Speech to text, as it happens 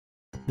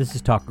This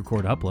is Talk,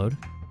 Record, Upload.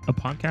 A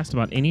podcast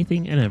about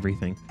anything and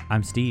everything.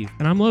 I'm Steve.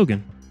 And I'm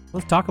Logan.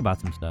 Let's talk about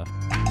some stuff.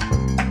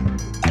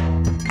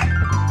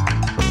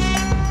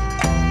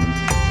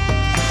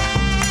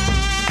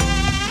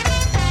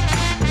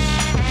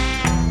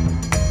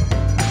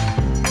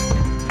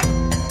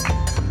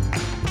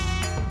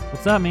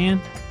 What's up, man?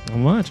 Not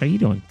much. How you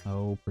doing?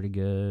 Oh, pretty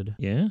good.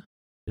 Yeah?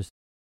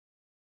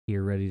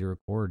 Here, ready to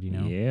record, you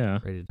know? Yeah.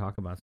 Ready to talk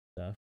about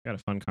some stuff. Got a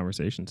fun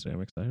conversation today.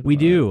 I'm excited We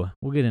about do. it.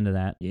 We'll get into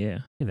that Yeah.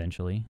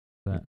 eventually.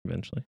 But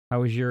Eventually.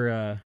 how was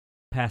your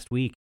past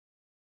week?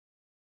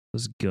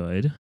 Was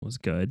good.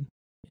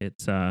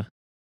 It's,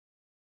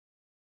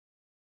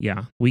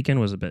 yeah. Weekend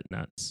was a bit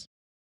nuts.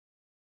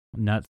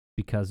 Nuts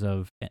because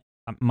of...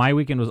 My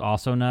weekend was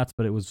also nuts,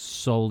 but it was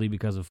solely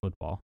because of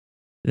football.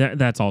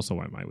 That's also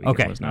why my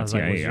weekend was I nuts. was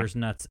like, Yeah, was yeah. yours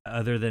nuts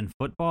other than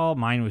football?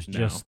 Mine was No.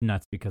 just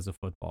nuts because of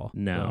football.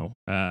 No.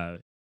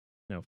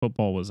 No,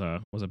 football was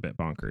a bit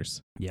bonkers.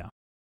 Yeah.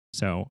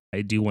 So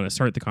I do want to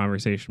start the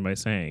conversation by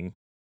saying,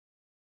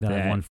 That I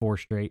that- won 4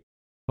 straight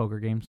poker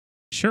games.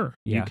 sure,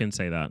 Yeah. you can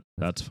say that.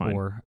 That's fine.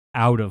 4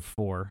 out of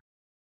 4.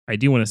 I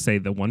do want to say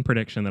the one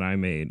prediction that I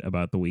made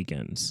about the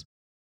weekends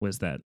was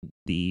that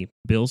the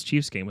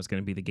Bills-Chiefs game was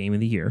going to be the game of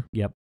the year.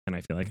 Yep. And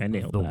I feel like I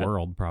nailed the that.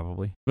 world,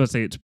 probably. Let's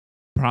say it's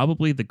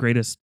probably the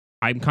greatest.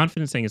 I'm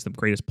confident saying it's the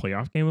greatest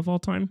playoff game of all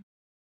time.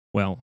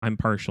 Well, I'm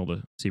partial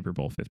to Super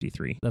Bowl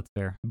 53, That's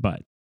fair.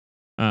 but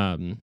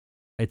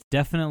It's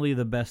definitely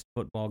the best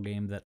football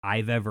game that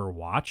I've ever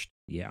watched,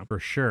 yeah, for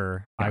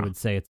sure. I Yeah. would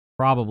say it's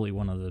probably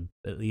one of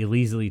the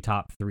easily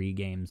top 3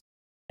 games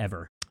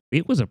ever.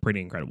 it was a pretty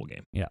incredible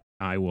game. Yeah.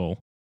 I will.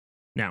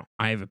 Now,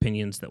 I have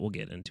opinions that we'll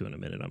get into in a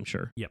minute, I'm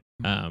sure. Yep.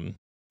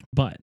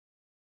 But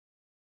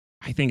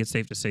I think it's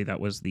safe to say that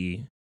was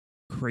the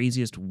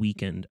craziest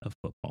weekend of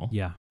football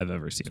Yeah. I've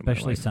ever seen.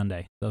 Especially in my life.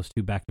 Sunday. Those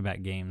 2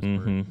 back-to-back games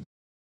were... Mhm.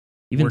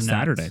 Even were nuts.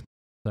 Saturday.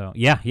 So,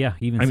 yeah.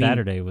 Even I mean,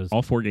 Saturday was...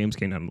 All 4 games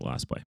came down to the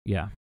last play.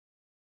 Yeah.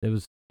 It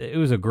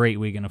was a great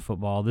weekend of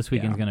football. This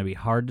weekend's going to be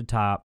hard to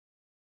top,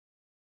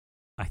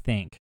 I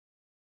think.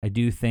 I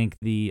do think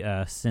the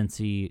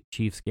Cincy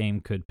Chiefs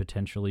game could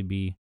potentially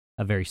be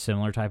a very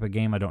similar type of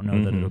game. I don't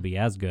know that it'll be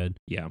as good.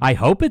 Yeah. I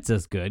hope it's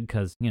as good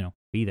because,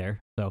 be there.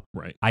 So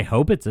Right. I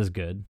hope it's as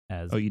good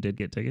as... Oh, you did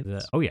get tickets?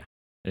 yeah.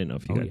 I didn't know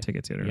if you got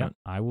tickets yet or Yeah, not.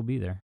 I will be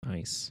there.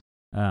 Nice.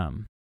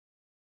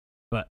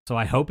 But so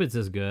I hope it's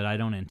as good. I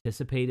don't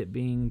anticipate it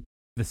being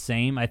the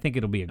same. I think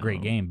it'll be a great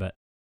No. game, but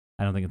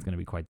I don't think it's going to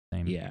be quite the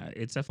same. Yeah,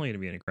 it's definitely going to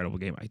be an incredible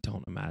game. I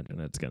don't imagine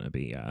it's going to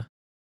be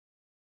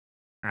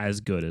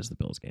as good as the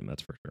Bills game,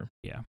 that's for sure.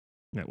 Yeah.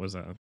 That was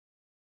an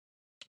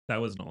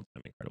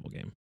all-time incredible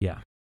game. Yeah.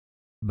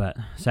 But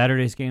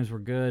Saturday's games were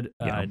good.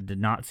 Yeah. I did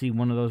not see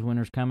one of those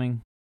winners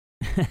coming.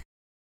 I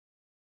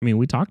mean,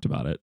 we talked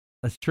about it.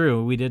 That's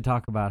true. We did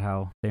talk about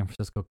how San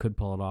Francisco could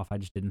pull it off. I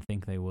just didn't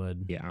think they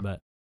would. Yeah. But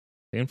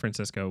San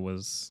Francisco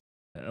was,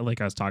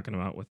 like I was talking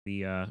about with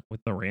the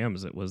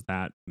Rams, it was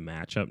that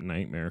matchup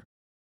nightmare.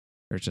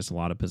 There's just a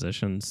lot of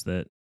positions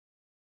that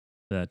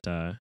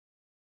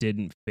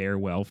didn't fare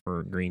well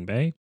for Green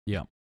Bay.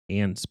 Yeah.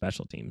 And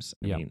special teams.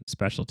 I Yeah. mean,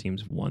 special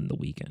teams won the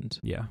weekend.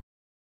 yeah.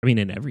 I mean,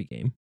 in every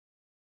game.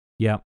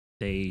 Yeah.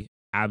 They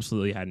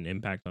absolutely had an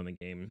impact on the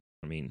game.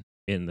 I mean,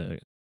 in the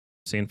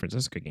San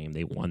Francisco game,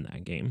 they won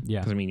that game. Yeah.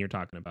 Because, I mean, you're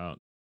talking about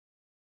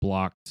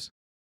blocked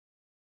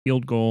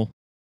field goal,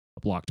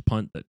 a blocked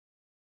punt that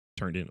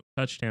turned into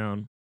a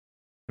touchdown.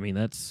 I mean,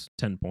 that's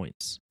 10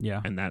 points.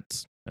 Yeah. And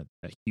that's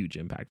a huge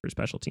impact for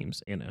special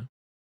teams. And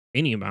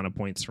any amount of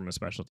points from a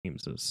special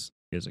teams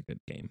is a good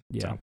game.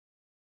 Yeah. So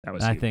that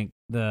was I huge. think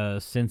the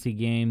Cincy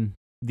game,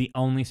 the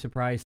only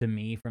surprise to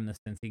me from the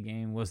Cincy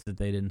game was that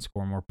they didn't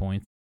score more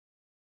points.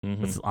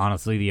 Mhm. That's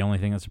honestly the only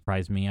thing that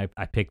surprised me.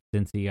 I picked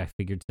Cincy. I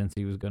figured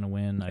Cincy was going to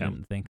win. I Yeah.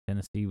 didn't think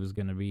Tennessee was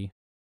going to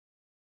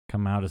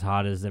come out as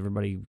hot as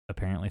everybody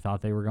apparently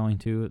thought they were going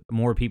to.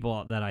 More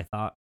people than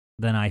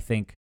I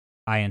think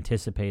I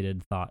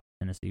anticipated thought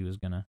Tennessee was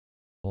going to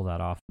pull that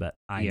off, but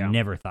I Yeah.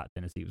 never thought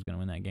Tennessee was going to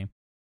win that game.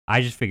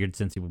 I just figured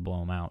Cincy would blow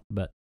them out,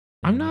 but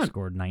they I'm only not-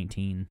 scored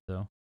 19.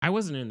 So I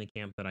wasn't in the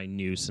camp that I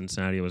knew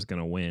Cincinnati was going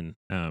to win.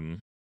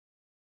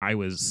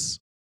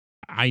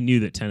 I knew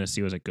that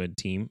Tennessee was a good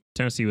team.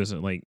 Tennessee was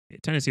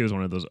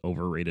one of those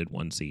overrated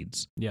 1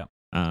 seeds. Yeah.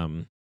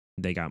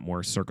 They got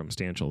more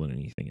circumstantial than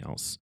anything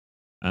else.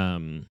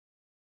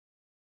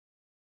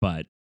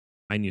 But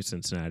I knew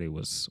Cincinnati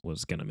was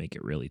going to make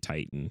it really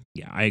tight. And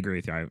yeah, I agree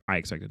with you. I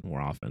expected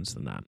more offense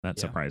than that. That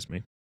Yeah. surprised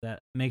me. that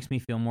makes me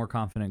feel more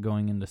confident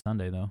going into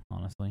Sunday, though,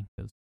 honestly,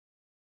 because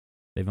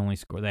they've only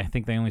scored. I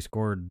think they only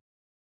scored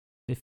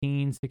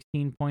 15,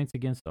 16 points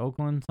against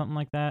Oakland, something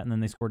like that, and then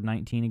they scored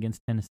 19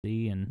 against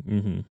Tennessee. And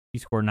Mm-hmm. if you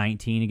score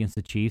 19 against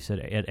the Chiefs at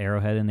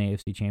Arrowhead in the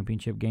AFC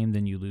Championship game,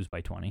 then you lose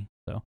by 20.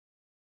 So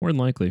More than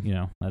likely.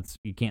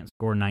 you can't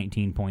score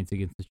 19 points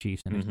against the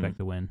Chiefs and expect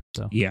to win.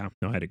 So Yeah,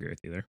 no, I'd agree with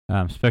you there.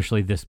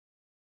 especially this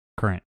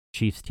current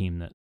Chiefs team,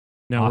 that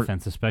Now,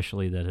 offense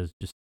especially, that has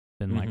just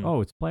been like, Mhm. oh,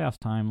 it's playoffs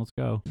time, let's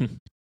go.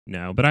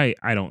 no, but I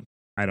don't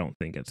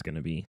think it's going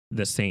to be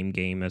the same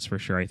game. That's for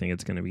sure. I think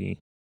it's going to be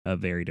a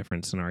very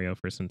different scenario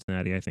for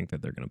Cincinnati. I think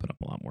that they're going to put up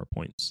a lot more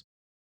points.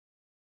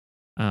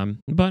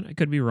 But I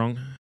could be wrong.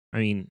 I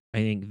mean, I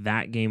think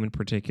that game in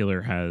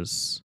particular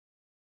has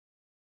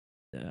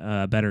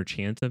a better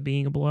chance of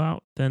being a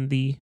blowout than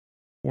the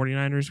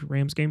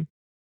 49ers-Rams game.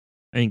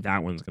 I think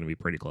that one's going to be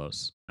pretty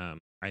close.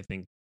 I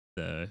think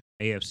the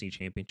AFC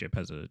Championship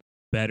has a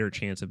better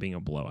chance of being a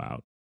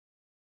blowout.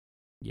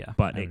 Yeah,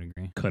 but I would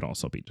agree. Could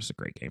also be just a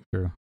great game.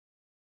 True.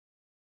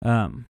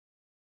 And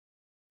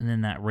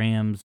then that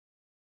Rams-Bucs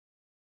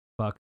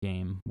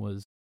game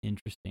was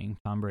interesting.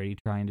 Tom Brady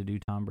trying to do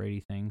Tom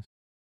Brady things.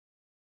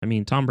 I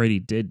mean, Tom Brady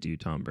did do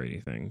Tom Brady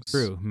things.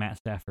 True. Matt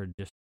Stafford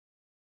just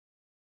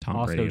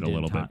Tom Brady did a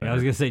little bit better. I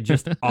was going to say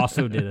just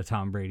also did a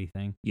Tom Brady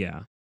thing.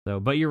 Yeah. So,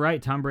 but you're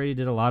right. Tom Brady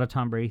did a lot of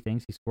Tom Brady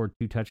things. He scored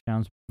 2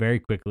 touchdowns very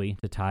quickly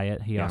to tie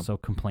it. He also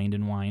complained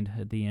and whined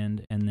at the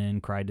end and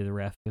then cried to the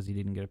ref because he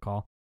didn't get a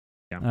call.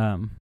 Yeah.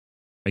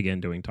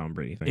 Again, doing Tom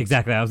Brady things.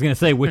 Exactly. I was going to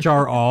say, which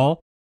are all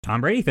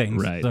Tom Brady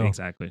things. Right, so,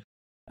 exactly.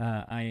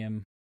 I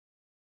am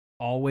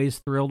always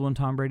thrilled when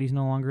Tom Brady's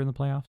no longer in the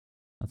playoffs.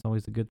 That's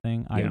always a good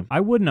thing. Yeah. I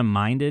wouldn't have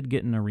minded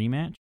getting a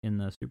rematch in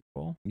the Super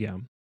Bowl. Yeah.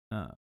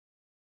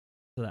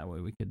 So that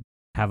way we could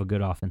have a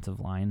good offensive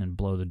line and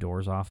blow the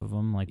doors off of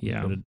them like we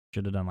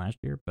should have done last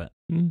year. But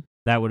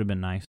that would have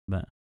been nice.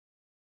 But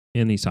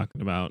and he's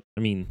talking about,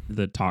 I mean,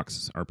 the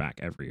talks are back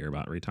every year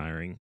about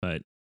retiring,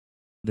 but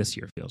this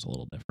year feels a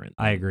little different.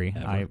 I agree.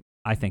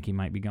 I think he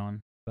might be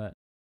gone. But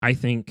I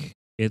think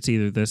it's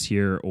either this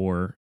year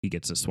or he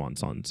gets a swan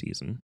song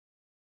season.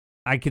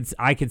 I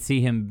could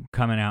see him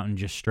coming out and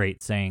just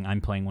straight saying,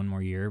 I'm playing one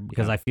more year,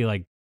 because I feel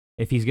like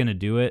if he's going to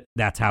do it,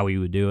 that's how he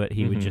would do it.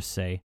 He would just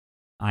say,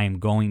 I am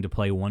going to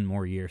play one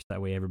more year, so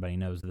that way everybody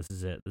knows this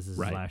is it. This is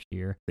his last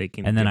year.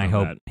 And then I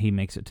hope he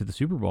makes it to the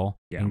Super Bowl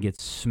and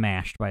gets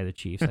smashed by the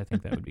Chiefs. I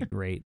think that would be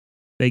great.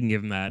 They can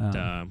give him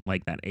that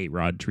like that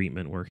A-Rod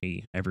treatment where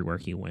everywhere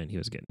he went, he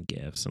was getting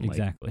gifts. And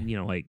exactly.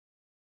 Like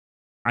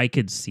I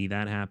could see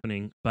that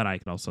happening, but I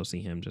could also see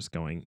him just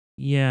going,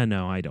 yeah,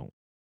 no, I don't.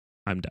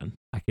 I'm done.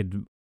 I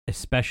could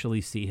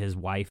especially see his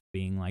wife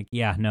being like,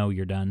 yeah, no,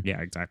 you're done. Yeah,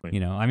 exactly.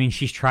 I mean,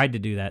 she's tried to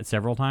do that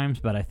several times,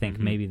 but I think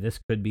maybe this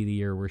could be the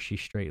year where she's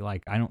straight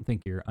like, I don't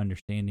think you're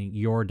understanding.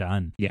 You're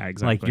done. Yeah,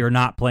 exactly. Like, you're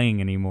not playing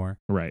anymore.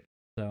 Right.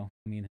 So,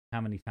 I mean,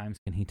 how many times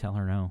can he tell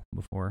her no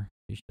before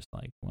she's just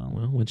like,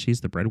 well, when she's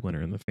the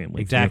breadwinner in the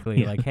family. Exactly.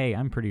 Too. Like, hey,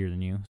 I'm prettier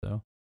than you,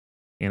 so.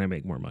 And I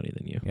make more money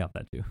than you. Yeah,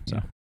 that too. So,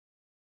 yeah.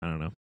 I don't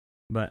know.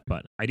 But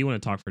I do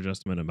want to talk for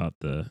just a minute about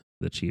the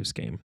Chiefs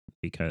game,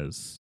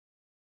 because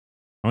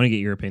I want to get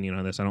your opinion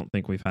on this. I don't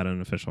think we've had an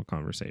official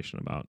conversation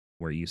about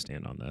where you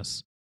stand on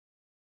this.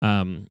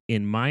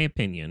 In my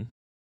opinion,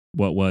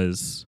 what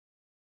was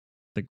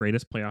the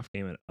greatest playoff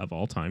game of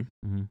all time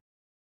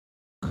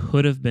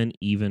could have been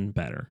even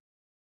better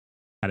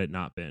had it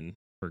not been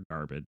for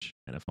garbage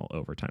NFL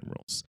overtime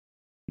rules.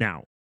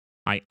 Now,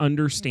 I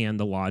understand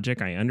the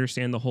logic. I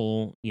understand the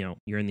whole,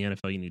 you're in the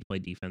NFL, you need to play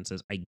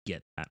defenses. I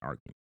get that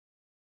argument.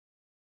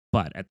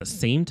 But at the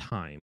same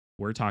time,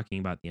 we're talking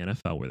about the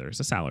NFL where there's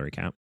a salary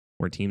cap,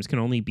 where teams can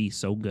only be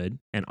so good,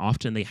 and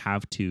often they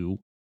have to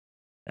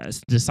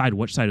decide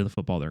which side of the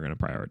football they're going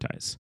to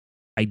prioritize.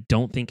 I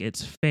don't think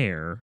it's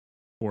fair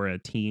for a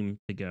team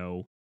to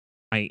go,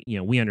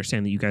 we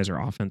understand that you guys are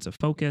offensive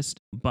focused,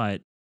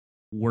 but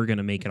we're going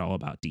to make it all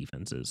about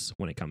defenses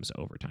when it comes to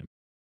overtime.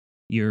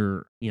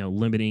 You're,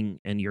 limiting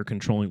and you're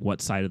controlling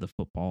what side of the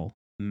football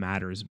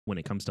matters when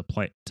it comes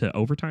to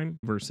overtime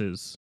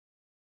versus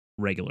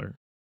regular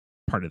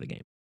part of the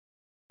game.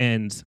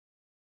 And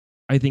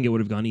I think it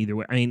would have gone either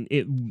way.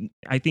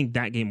 I think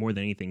that game more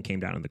than anything came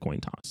down to the coin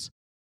toss,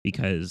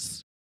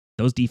 because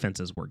those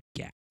defenses were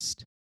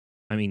gassed.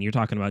 I mean, you're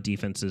talking about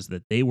defenses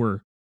that they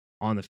were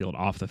on the field,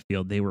 off the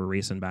field. They were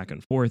racing back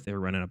and forth. They were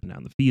running up and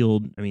down the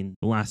field. I mean,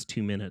 the last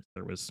 2 minutes,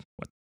 there was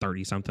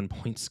 30-something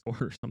points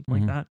scored or something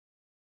like that.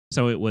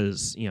 So it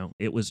was,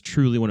 it was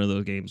truly one of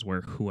those games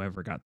where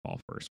whoever got the ball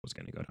first was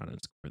going to go down and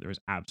score. There was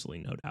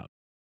absolutely no doubt.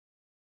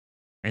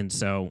 And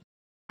so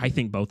I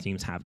think both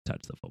teams have to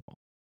touch the football.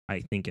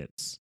 I think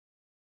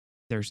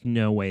there's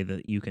no way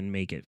that you can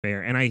make it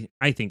fair. And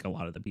I think a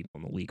lot of the people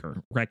in the league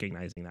are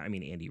recognizing that. I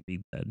mean, Andy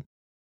Reid said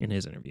in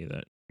his interview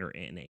that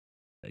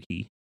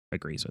he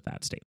agrees with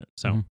that statement.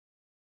 So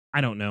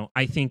I don't know.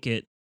 I think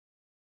it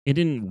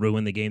didn't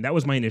ruin the game. That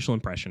was my initial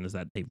impression, is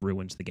that they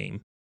ruined the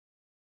game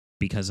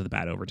because of the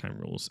bad overtime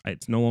rules.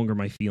 It's no longer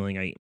my feeling.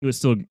 It was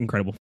still an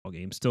incredible football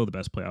game, still the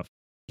best playoff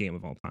game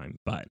of all time,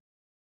 but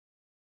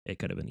it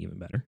could have been even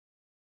better.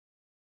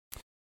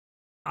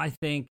 I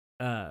think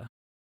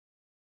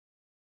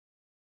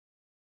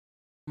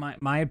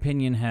my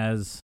opinion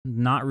has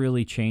not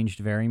really changed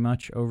very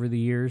much over the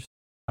years.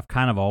 I've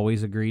kind of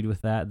always agreed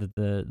with that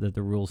the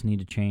rules need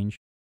to change.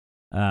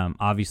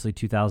 Obviously,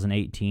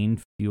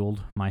 2018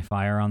 fueled my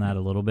fire on that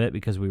a little bit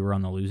because we were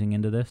on the losing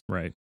end of this.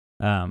 Right.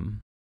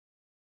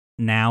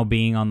 Now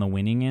being on the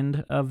winning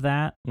end of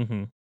that,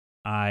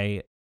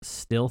 I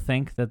still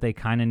think that they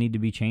kind of need to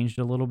be changed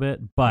a little bit.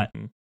 But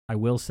I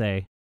will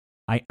say,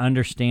 I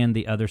understand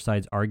the other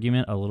side's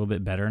argument a little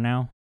bit better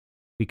now,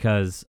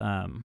 because,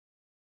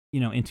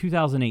 in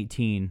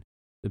 2018,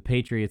 the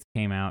Patriots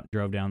came out,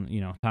 drove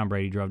down, Tom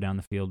Brady drove down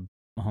the field.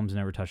 Mahomes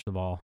never touched the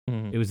ball.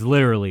 Mm-hmm. It was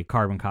literally a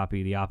carbon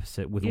copy of the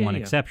opposite with one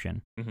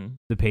exception. Mm-hmm.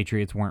 The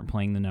Patriots weren't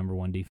playing the number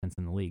one defense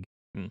in the league.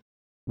 Mm.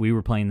 We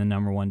were playing the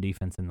number one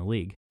defense in the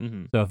league.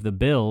 Mm-hmm. So if the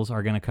Bills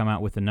are going to come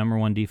out with the number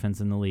one defense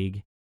in the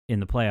league in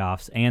the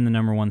playoffs and the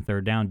number one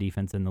third down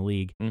defense in the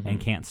league and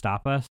can't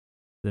stop us,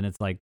 then it's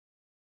like,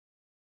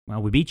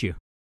 well, we beat you,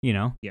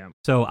 Yeah.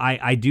 So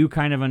I do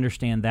kind of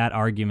understand that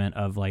argument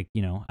of like,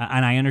 and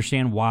I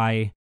understand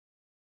why.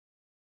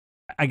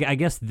 I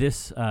guess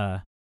this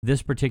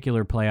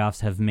particular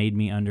playoffs have made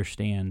me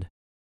understand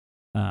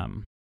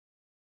why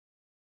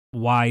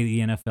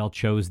the NFL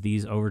chose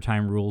these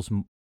overtime rules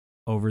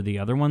over the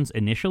other ones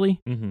initially.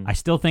 Mm-hmm. I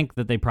still think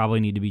that they probably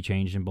need to be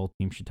changed and both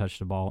teams should touch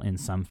the ball in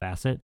some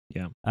facet.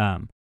 Yeah.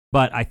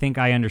 But I think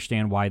I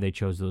understand why they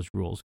chose those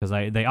rules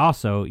because they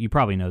also, you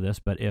probably know this,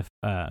 but if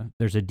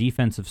there's a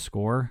defensive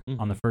score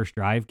on the first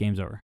drive, game's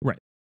over. Right.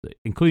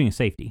 Including a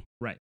safety.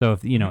 Right. So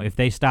if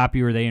they stop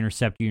you or they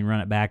intercept you and run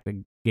it back,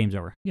 the game's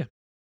over. Yeah.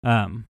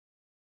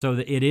 So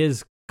it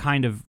is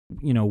kind of,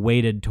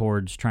 weighted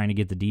towards trying to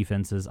get the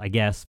defenses, I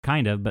guess,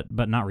 kind of,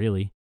 but not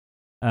really.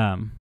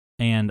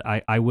 And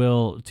I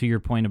will, to your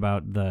point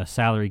about the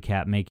salary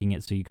cap making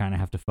it so you kind of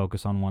have to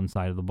focus on one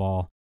side of the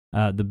ball.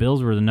 The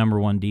Bills were the number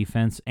one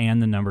defense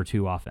and the number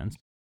two offense.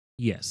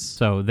 Yes.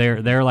 So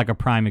they're like a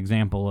prime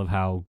example of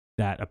how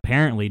that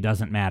apparently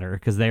doesn't matter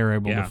because they are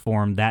able to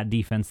form that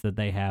defense that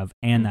they have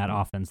and that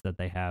offense that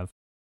they have.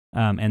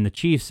 And the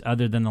Chiefs,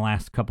 other than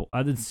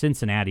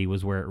Cincinnati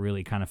was where it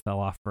really kind of fell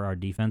off for our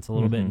defense a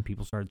little bit and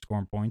people started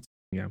scoring points.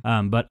 Yeah.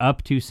 But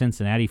up to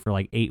Cincinnati for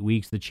like 8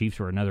 weeks, the Chiefs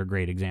were another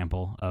great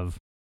example of,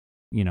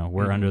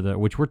 we're under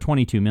we're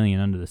 $22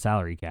 million under the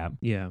salary cap.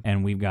 Yeah.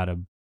 And we've got a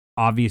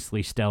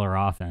obviously stellar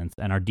offense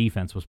and our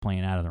defense was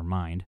playing out of their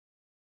mind.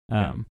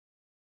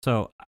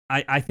 So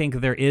I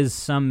think there is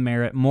some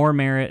more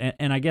merit,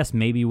 and I guess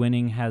maybe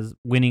winning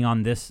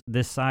on this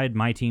side,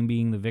 my team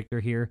being the victor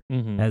here,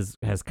 has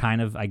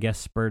kind of, I guess,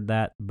 spurred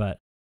that. But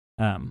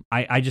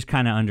I just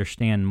kind of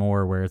understand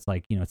more where it's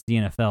like, it's the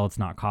NFL, it's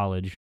not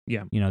college.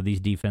 Yeah. These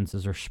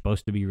defenses are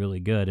supposed to be really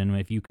good, and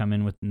if you come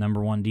in with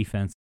number one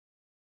defense,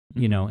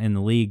 in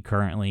the league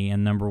currently,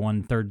 and number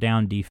one third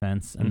down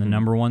defense, and the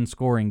number one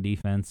scoring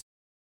defense,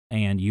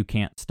 and you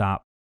can't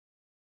stop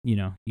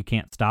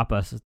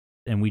us.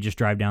 And we just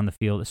drive down the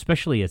field,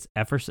 especially as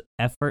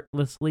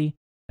effortlessly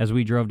as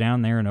we drove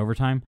down there in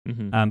overtime.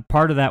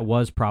 Part of that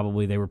was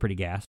probably they were pretty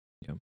gassed.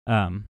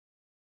 Yeah.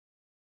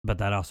 But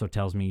that also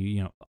tells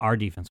me, our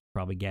defense was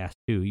probably gassed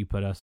too. You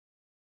put us,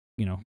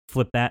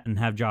 flip that and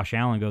have Josh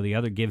Allen go the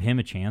other, give him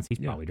a chance. He's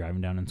probably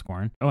driving down and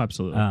scoring. Oh,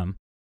 absolutely.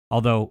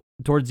 Although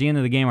towards the end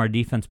of the game, our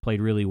defense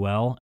played really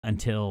well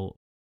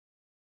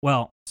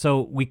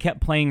so we kept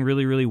playing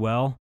really, really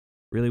well.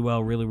 Really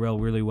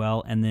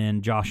well, and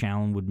then Josh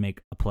Allen would make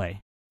a play,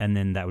 and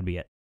then that would be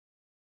it.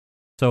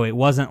 So it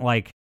wasn't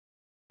like,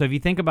 so if you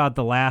think about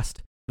the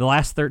last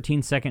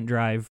 13-second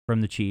drive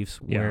from the Chiefs,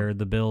 where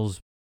the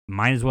Bills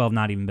might as well have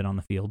not even been on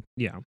the field.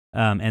 Yeah.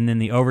 And then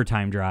the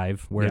overtime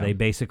drive where they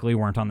basically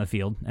weren't on the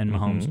field, and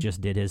Mahomes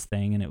just did his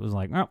thing, and it was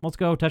like, oh, let's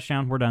go,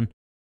 touchdown, we're done.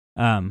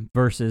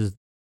 Versus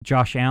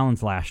Josh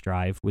Allen's last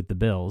drive with the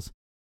Bills,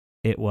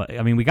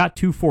 we got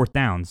 2 fourth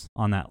downs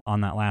on that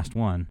last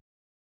one.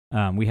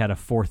 We had a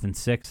 4th and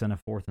 6 and a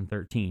 4th and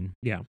 13.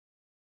 Yeah.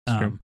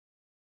 True.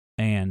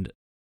 And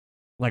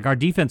like our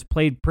defense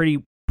played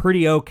pretty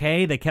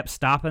okay. They kept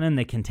stopping him.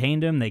 They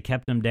contained him. They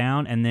kept him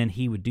down. And then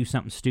he would do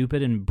something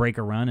stupid and break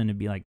a run and it'd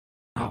be like,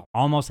 oh,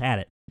 almost had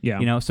it.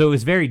 Yeah. So it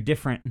was very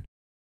different.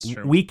 It's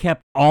true. We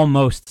kept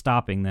almost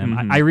stopping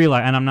them. I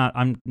realize, and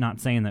I'm not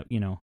saying that,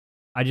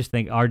 I just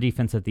think our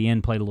defense at the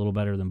end played a little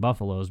better than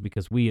Buffalo's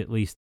because we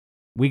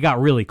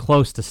got really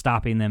close to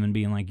stopping them and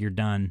being like, you're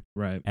done.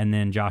 Right. And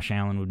then Josh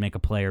Allen would make a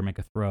play or make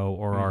a throw,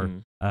 or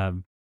our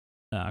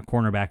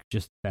cornerback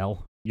just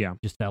fell. Yeah.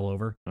 Just fell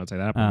over. I'd say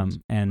that.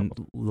 And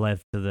led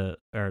to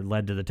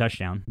the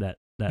touchdown that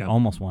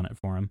almost won it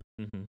for him.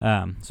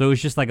 So it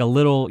was just like a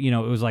little, it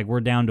was like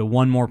we're down to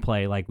one more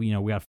play. Like, we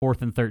got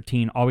 4th and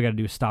 13. All we got to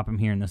do is stop him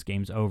here and this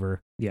game's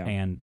over. Yeah.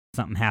 And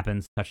something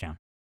happens, touchdown.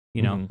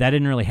 That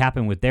didn't really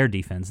happen with their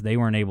defense. They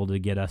weren't able to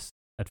get us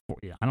at 4.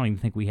 I don't even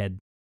think we had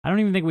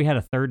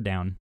a third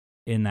down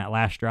in that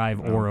last drive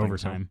or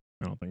overtime.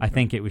 So. I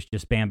think it was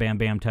just bam, bam,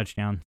 bam,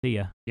 touchdown. See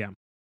ya. Yeah.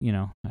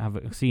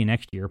 See you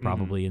next year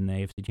probably in the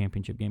AFC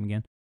Championship game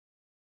again.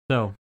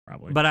 So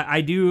probably. But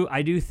I do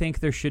think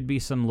there should be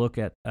some look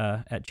at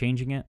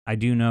changing it. I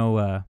do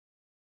know.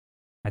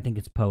 I think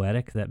it's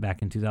poetic that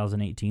back in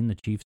 2018 the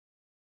Chiefs,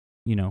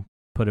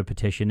 put a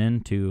petition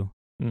in to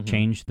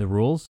change the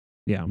rules.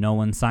 Yeah. No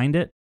one signed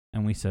it,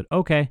 and we said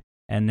okay.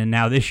 And then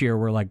now this year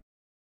we're like,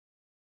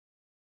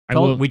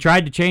 we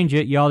tried to change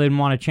it. Y'all didn't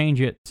want to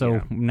change it,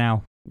 so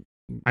now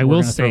I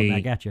will say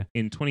back at you.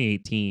 In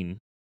 2018,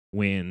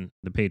 when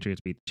the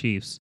Patriots beat the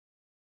Chiefs,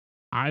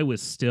 I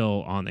was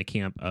still on the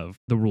camp of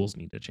the rules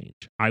need to change.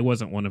 I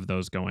wasn't one of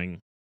those going,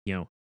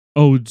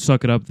 oh,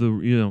 suck it up. The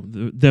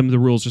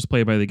rules, just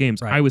play by the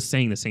games. Right. I was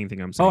saying the same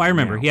thing I'm saying. Oh, I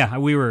remember. now. Yeah,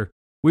 we were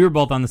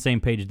both on the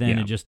same page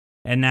then. Yeah.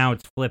 And now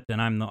it's flipped, and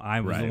I was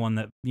the Right. one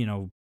that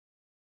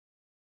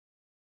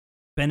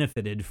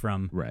benefited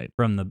from Right.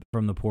 from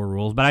the poor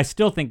rules. But I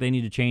still think they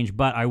need to change.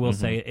 But I will Mhm.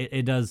 say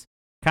it does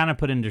kind of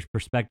put into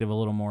perspective a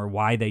little more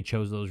why they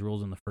chose those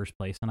rules in the first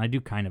place, and I do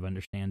kind of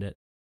understand it.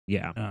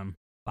 Yeah.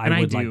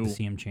 I would like to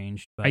see them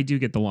changed. But I do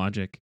get the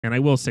logic, and I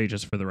will say,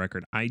 just for the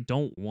record, I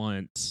don't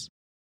want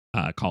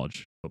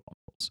college football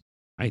rules.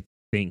 I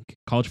think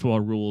college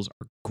football rules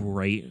are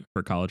great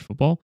for college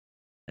football.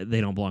 They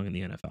don't belong in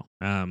the NFL.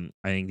 I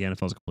think the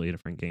NFL is a completely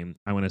different game.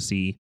 I want to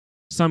see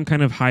some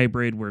kind of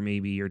hybrid where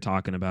maybe you're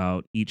talking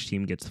about each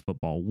team gets the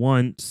football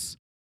once,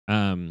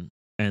 and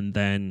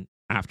then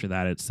after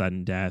that it's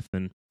sudden death,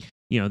 and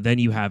then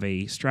you have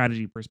a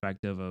strategy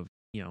perspective of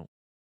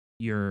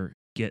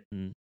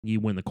you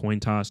win the coin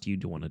toss. Do you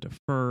want to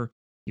defer?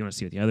 You want to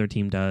see what the other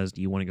team does?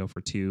 Do you want to go for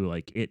two?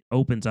 Like, it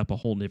opens up a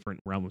whole different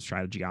realm of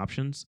strategy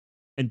options,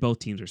 and both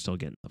teams are still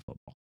getting the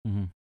football.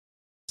 Mm-hmm.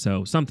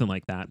 So something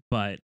like that.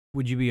 But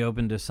would you be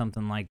open to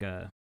something like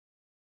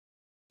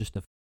just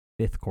a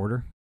fifth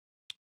quarter,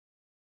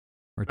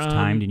 where it's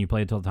timed and you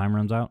play until the time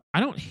runs out? I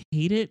don't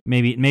hate it.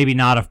 Maybe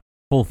not a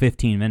full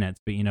 15 minutes,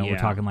 but Yeah. we're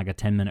talking like a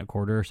 10-minute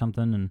quarter or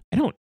something. And I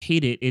don't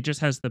hate it. It just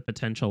has the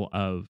potential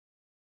of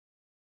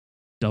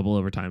double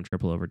overtime,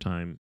 triple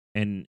overtime,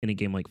 and in a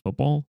game like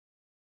football,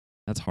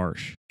 that's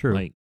harsh. True.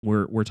 Like,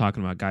 we're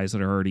talking about guys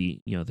that are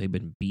already, they've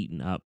been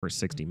beaten up for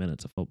 60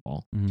 minutes of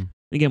football. Mm-hmm.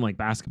 In a game like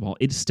basketball,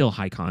 it's still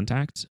high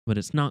contact, but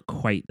it's not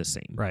quite the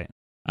same. Right.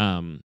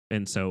 And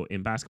so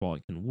in basketball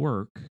it can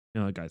work.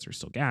 Guys are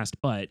still gassed,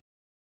 but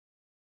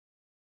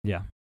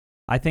yeah,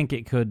 I think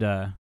it could.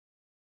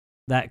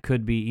 That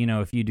could be,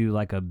 if you do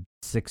like a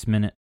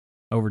 6-minute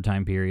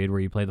overtime period where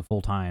you play the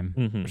full time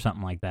Mhm. or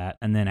something like that,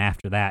 and then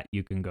after that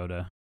you can go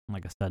to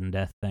like a sudden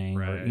death thing,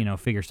 Right. or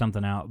figure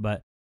something out.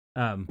 But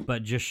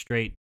just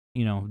straight,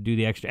 do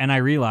the extra. And I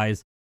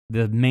realize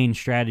the main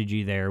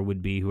strategy there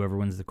would be whoever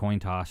wins the coin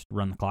toss,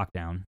 run the clock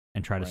down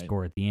and try to Right.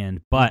 score at the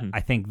end. But Mhm. I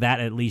think that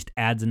at least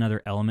adds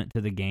another element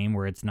to the game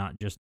where it's not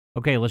just,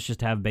 okay, let's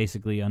just have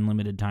basically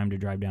unlimited time to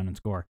drive down and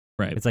score.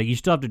 Right. It's like you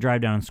still have to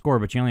drive down and score,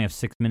 but you only have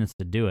 6 minutes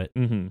to do it.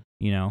 Mm-hmm.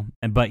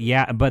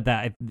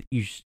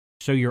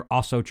 So you're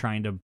also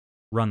trying to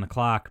run the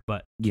clock,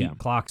 but keep Yeah.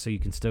 clock so you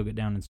can still get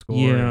down and score.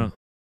 Yeah.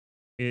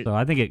 So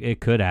I think it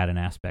could add an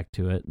aspect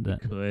to it. It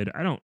could.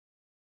 I don't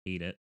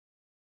hate it,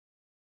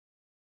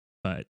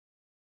 but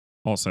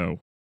also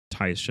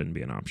ties shouldn't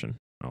be an option.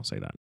 I'll say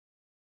that.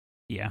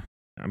 Yeah.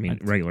 I mean,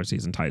 regular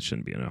season ties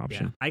shouldn't be an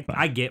option. Yeah.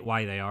 I get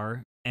why they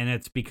are, and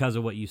it's because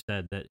of what you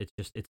said, that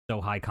it's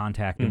so high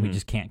contact, and we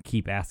just can't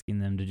keep asking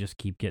them to just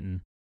keep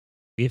getting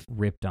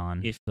ripped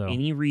on. If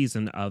any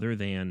reason other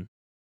than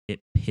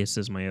it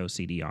pisses my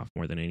OCD off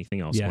more than anything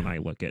else when I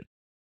look at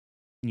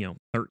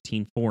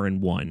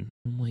 13-4-1,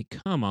 I'm like,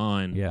 come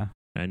on. Yeah.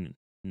 And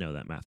no,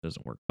 that math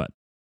doesn't work, but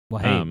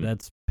well, hey,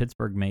 that's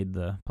Pittsburgh made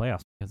the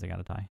playoffs because they got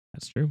a tie.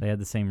 That's true. They had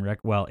the same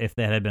record. Well, if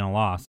that had been a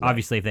loss,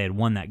 obviously if they had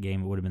won that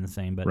game, it would have been the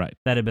same. But if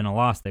that had been a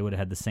loss, they would have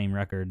had the same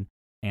record,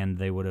 and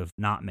they would have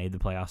not made the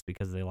playoffs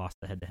because they lost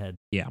the head-to-head.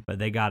 Yeah. But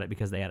they got it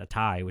because they had a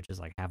tie, which is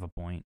like half a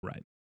point.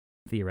 Right.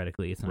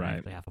 Theoretically, it's not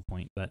actually half a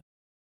point, but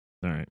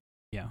all right.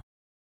 Yeah.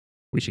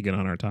 We should get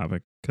on our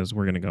topic because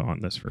we're going to go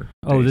on this for days.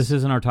 Oh, this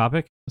isn't our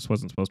topic? This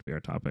wasn't supposed to be our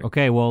topic.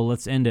 Okay, well,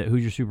 let's end it.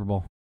 Who's your Super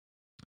Bowl?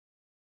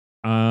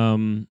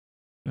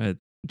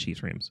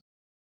 Chiefs Rams.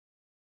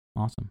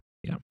 Awesome.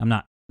 Yeah. I'm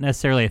not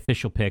necessarily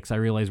official picks. I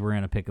realize we're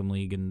in a pick'em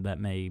league and that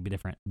may be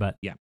different, but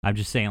yeah, I'm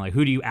just saying, like,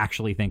 who do you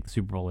actually think the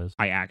Super Bowl is?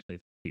 I actually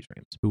think Chiefs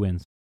Rams. Who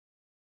wins?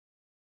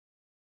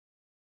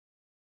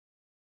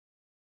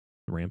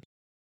 The Rams.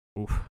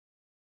 Oof.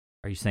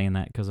 Are you saying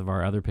that because of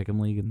our other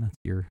pick'em league and that's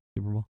your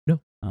Super Bowl?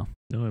 No. Oh.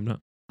 No, I'm not.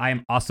 I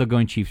am also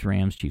going Chiefs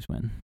Rams. Chiefs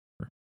win.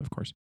 Of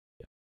course.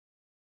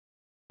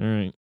 Yeah. All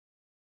right.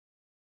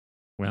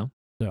 Well.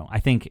 So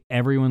I think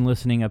everyone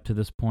listening up to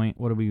this point,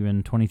 what have we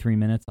been, 23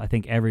 minutes? I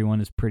think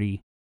everyone is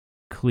pretty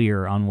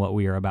clear on what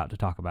we are about to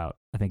talk about.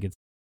 I think it's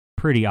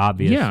pretty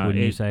obvious, wouldn't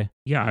you say?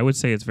 Yeah, I would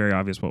say it's very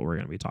obvious what we're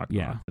going to be talking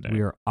about today.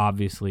 We are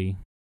obviously...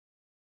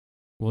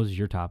 What is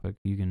your topic?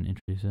 You can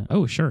introduce it.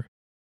 Oh, sure.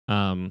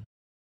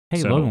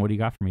 Hey, Logan, what do you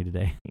got for me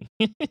today?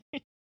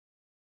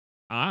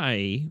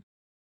 I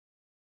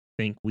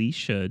think we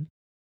should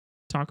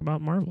talk about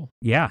Marvel.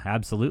 Yeah,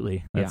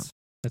 absolutely. That's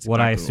exactly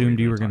what I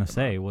assumed you were going to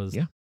say about. was,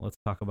 let's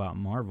talk about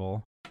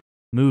Marvel.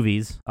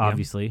 Movies,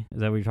 obviously.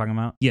 Is that what you're talking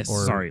about? Yes,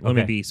 sorry. Let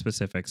me be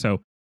specific.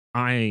 So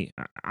I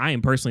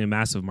am personally a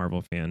massive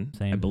Marvel fan.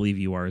 Same. I believe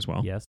you are as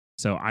well. Yes.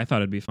 So I thought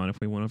it'd be fun if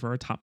we went over our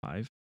top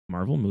 5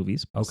 Marvel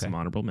movies with some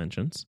honorable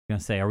mentions. I was going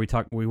to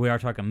say, we are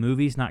talking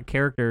movies, not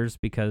characters,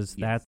 because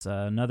that's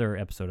another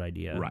episode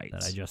idea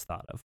that I just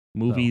thought of.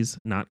 Movies,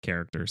 not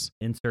characters.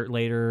 Insert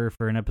later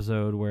for an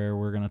episode where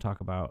we're going to talk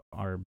about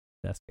our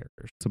best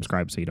characters.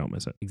 Subscribe so you don't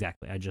miss it.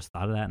 Exactly. I just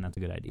thought of that, and that's a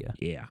good idea.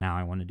 Yeah. Now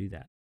I want to do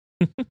that.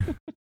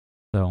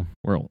 So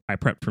I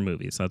prepped for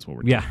movies. That's what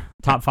we're doing. Yeah.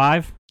 Top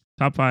 5?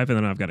 Top 5, and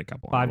then I've got a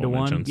couple 5 to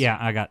 1. mentions. Yeah,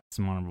 I got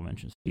some honorable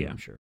mentions too, Yeah. I'm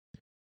sure.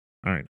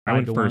 All right. I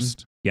went first.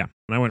 1. Yeah.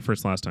 And I went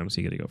first last time, so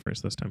you get to go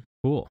first this time.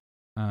 Cool.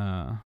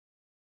 I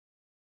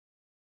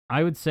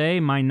would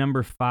say my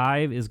number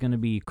 5 is going to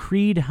be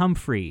Creed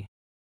Humphrey,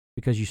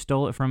 because you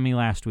stole it from me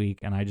last week,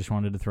 and I just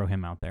wanted to throw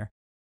him out there.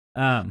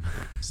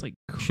 It's like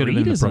should have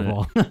been the Pro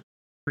Bowl.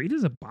 Creed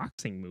is a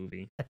boxing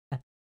movie.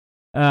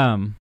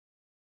 I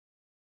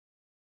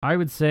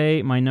would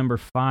say my number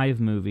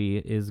 5 movie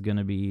is going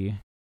to be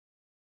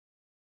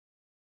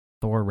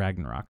Thor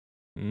Ragnarok.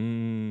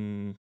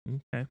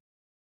 Okay.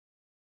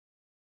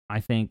 I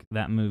think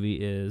that movie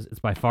it's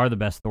by far the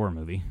best Thor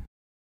movie,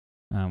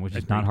 which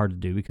is not hard to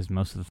do because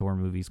most of the Thor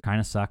movies kind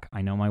of suck.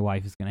 I know my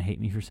wife is going to hate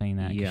me for saying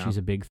that because she's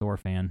a big Thor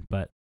fan,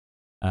 but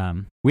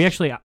we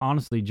actually,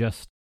 honestly,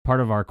 just part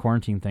of our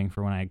quarantine thing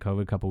for when I had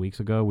COVID a couple weeks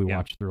ago, we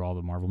watched through all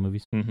the Marvel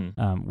movies.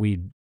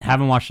 We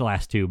haven't watched the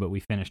last 2, but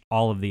we finished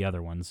all of the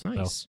other ones. Nice.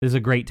 So this is a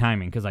great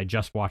timing because I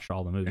just watched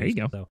all the movies. There you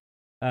go.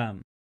 So,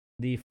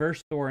 the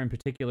first Thor in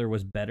particular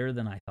was better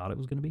than I thought it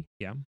was going to be.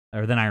 Yeah.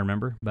 Or than I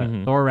remember. But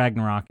Thor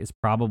Ragnarok is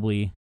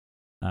probably,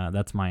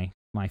 that's my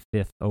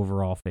 5th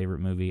overall favorite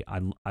movie.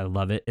 I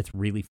love it. It's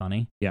really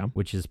funny. Yeah.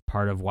 Which is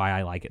part of why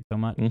I like it so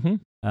much.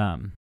 It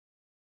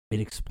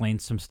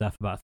explains some stuff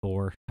about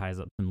Thor, ties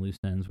up some loose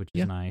ends, which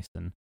is nice.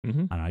 And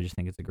I just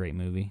think it's a great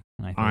movie.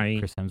 And I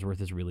think Chris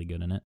Hemsworth is really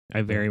good in it.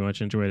 I very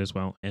much enjoy it as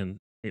well. And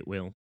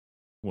we'll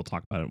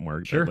talk about it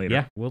more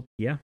later.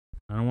 Yeah.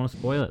 I don't want to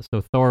spoil it.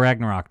 So Thor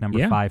Ragnarok,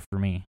 number 5 for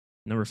me.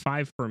 Number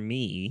 5 for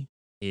me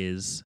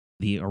is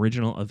the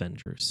original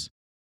Avengers.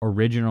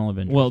 Original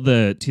Avengers. Well,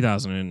 the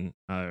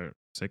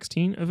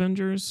 2016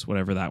 Avengers,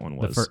 whatever that one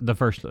was. The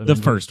first Avengers.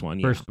 The first one,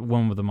 yeah. First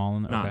one with them all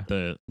in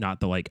it. Not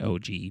the like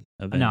OG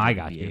Avengers. No, I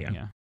got you.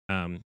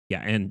 Yeah.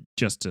 And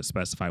just to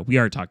specify, we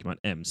are talking about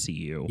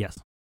MCU. Yes.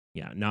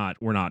 Yeah,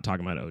 we're not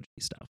talking about OG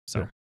stuff. So,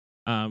 sure.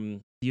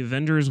 The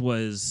Avengers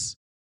was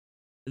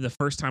the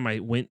first time I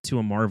went to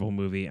a Marvel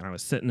movie, and I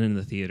was sitting in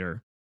the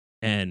theater,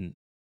 and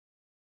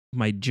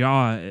my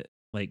jaw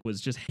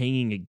was just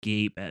hanging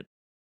agape at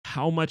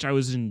how much I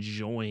was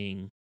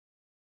enjoying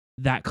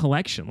that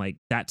collection. Like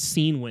that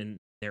scene when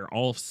they're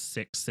all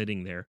 6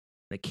 sitting there,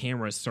 the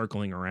camera's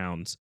circling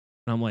around,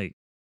 and I'm like,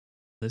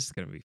 this is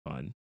gonna be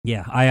fun.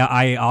 Yeah,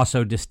 I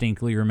also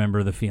distinctly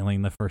remember the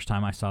feeling the first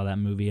time I saw that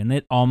movie, and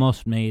it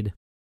almost made.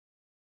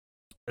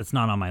 It's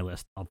not on my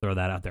list. I'll throw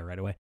that out there right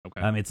away.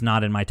 Okay. It's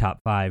not in my top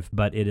 5,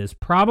 but it is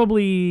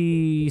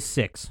probably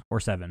 6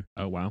 or 7.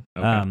 Oh wow.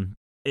 Okay.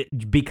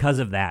 Because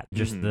of that,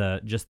 just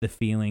the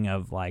feeling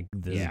of like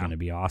this is gonna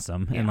be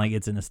awesome, and like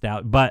it's a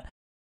nostalgia. But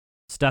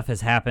stuff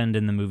has happened,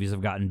 and the movies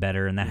have gotten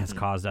better, and that has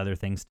caused other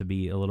things to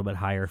be a little bit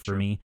higher for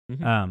me.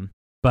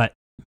 But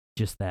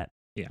just that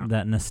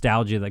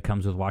nostalgia that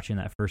comes with watching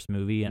that first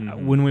movie,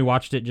 and when we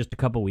watched it just a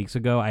couple weeks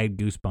ago, I had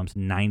goosebumps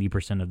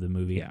 90% of the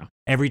movie. Yeah.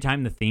 Every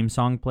time the theme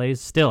song plays,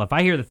 still, if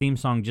I hear the theme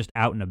song just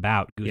out and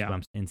about,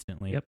 goosebumps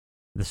instantly. Yep.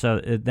 So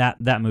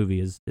that movie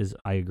is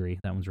I agree,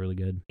 that one's really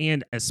good,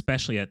 and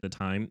especially at the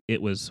time,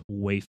 it was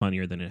way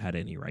funnier than it had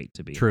any right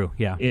to be. True,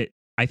 yeah.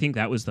 I think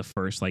that was the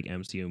first like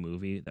MCU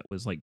movie that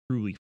was like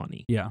truly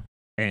funny. Yeah,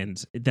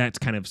 and that's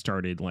kind of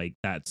started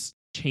that's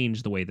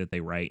changed the way that they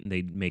write, and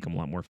they make them a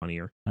lot more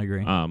funnier. I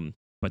agree.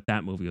 But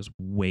that movie was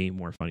way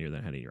more funnier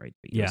than it had any right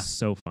to be. It was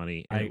so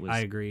funny.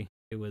 I agree.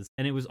 It was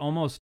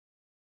almost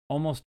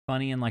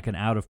funny in like an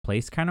out of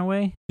place kind of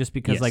way, just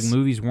because like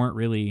movies weren't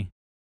really.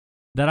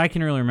 That I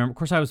can really remember. Of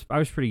course, I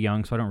was pretty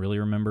young, so I don't really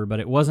remember. But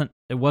it wasn't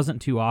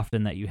too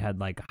often that you had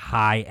like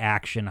high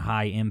action,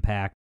 high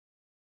impact,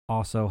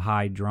 also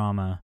high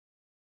drama,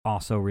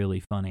 also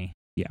really funny.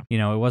 Yeah,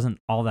 it wasn't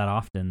all that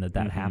often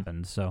that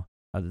happened. So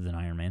other than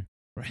Iron Man,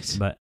 right?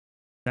 But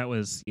it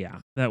was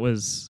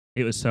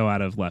so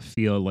out of left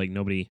field. Like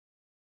nobody.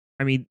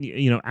 I mean,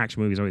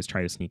 action movies always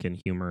try to sneak in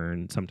humor,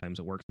 and sometimes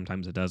it works,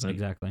 sometimes it doesn't.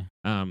 Exactly.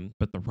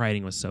 But the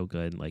writing was so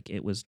good. Like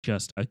it was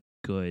just a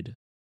good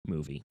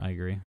movie. I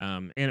agree.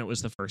 And it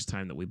was the first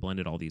time that we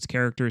blended all these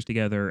characters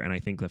together, and I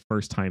think the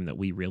first time that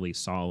we really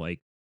saw like,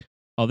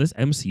 oh, this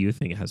MCU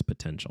thing has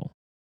potential.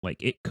 Like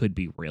it could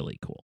be really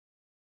cool.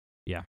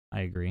 Yeah, I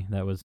agree.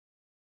 That was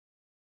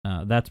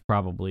that's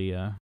probably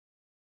well,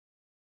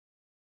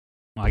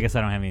 I guess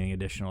I don't have anything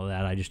additional to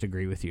that. I just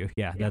agree with you.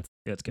 Yeah, that's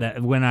good.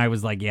 That, when I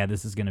was like,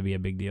 this is going to be a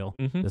big deal,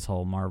 this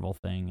whole Marvel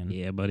thing. And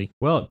yeah, buddy.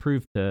 Well, it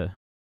proved to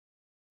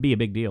be a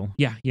big deal.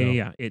 Yeah.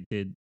 It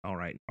did all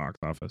right box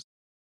office.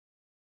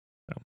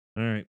 So,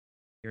 all right.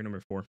 Your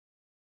number 4.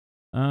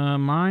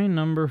 My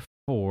number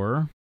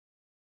 4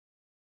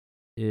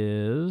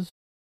 is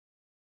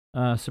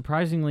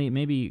surprisingly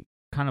maybe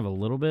kind of a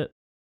little bit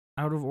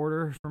out of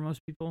order for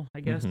most people,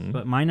 I guess.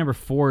 But my number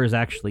 4 is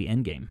actually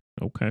Endgame.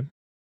 Okay.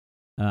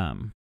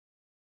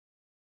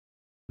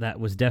 That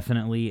was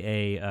definitely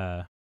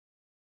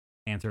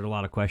answered a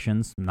lot of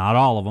questions. Not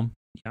all of them,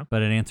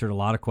 but it answered a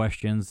lot of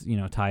questions.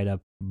 Tied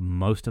up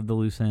most of the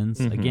loose ends.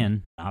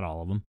 Again, not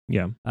all of them.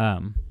 Yeah.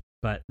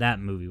 But that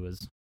movie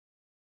was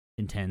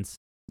intense.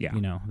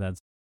 Yeah.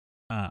 That's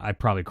I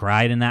probably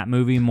cried in that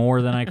movie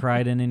more than I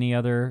cried in any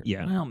other.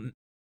 Yeah. Well,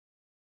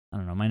 I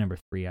don't know, my number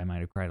 3 I might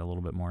have cried a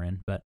little bit more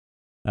in, but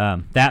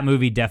that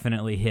movie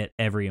definitely hit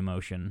every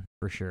emotion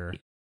for sure.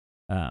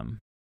 I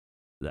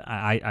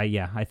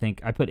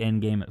think I put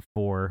Endgame at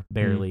 4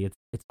 barely.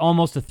 It's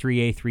almost a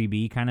 3A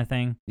 3B kind of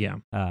thing. Yeah.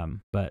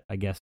 But I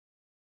guess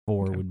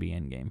 4 would be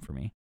Endgame for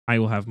me. I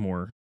will have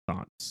more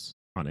thoughts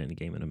on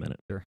Endgame in a minute.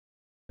 Sure.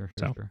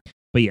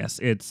 But yes,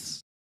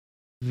 it's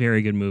a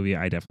very good movie.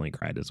 I definitely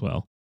cried as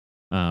well.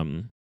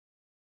 It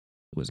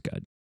was good.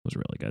 It was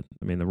really good.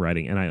 I mean, the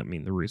writing, and I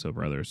mean the Russo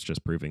brothers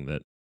just proving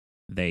that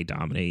they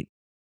dominate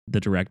the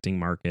directing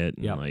market,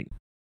 and like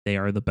they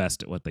are the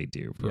best at what they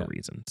do for a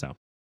reason. So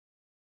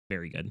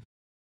very good.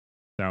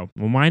 So,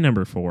 well, my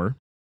number 4,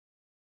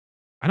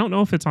 I don't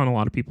know if it's on a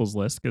lot of people's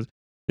list because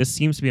this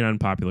seems to be an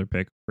unpopular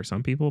pick for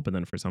some people, but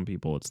then for some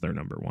people it's their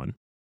number 1.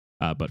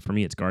 But for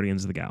me, it's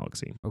Guardians of the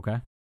Galaxy. Okay.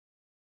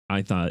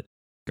 I thought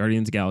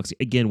Guardians of the Galaxy,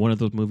 again, one of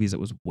those movies that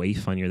was way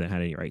funnier than it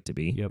had any right to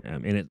be. Yep.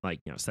 And it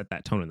set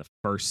that tone in the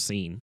first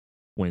scene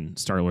when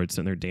Star-Lord's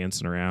sitting there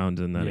dancing around,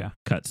 and then it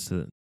cuts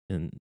to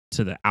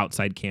the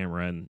outside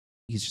camera and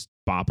he's just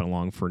bopping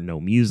along for no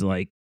music.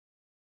 Like,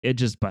 it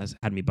just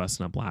had me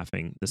busting up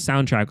laughing. The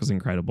soundtrack was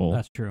incredible.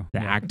 That's true. The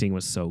acting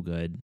was so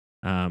good.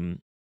 And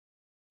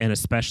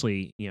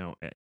especially,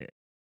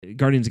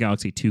 Guardians of the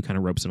Galaxy 2 kind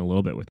of ropes in a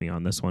little bit with me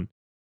on this one.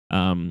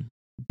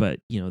 But,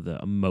 the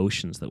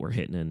emotions that were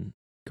hitting in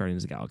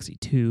Guardians of the Galaxy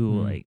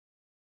 2, like,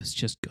 it's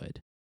just good.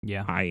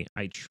 Yeah. I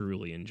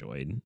truly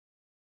enjoyed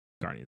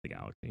Guardians of the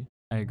Galaxy.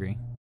 I agree.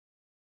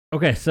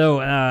 Okay, so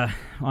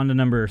on to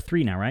number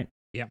 3 now, right?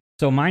 Yeah.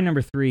 So my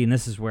number 3, and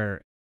this is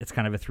where it's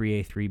kind of a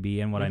 3A,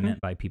 3B, and what I meant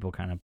by people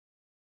kind of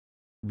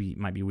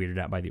might be weirded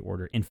out by the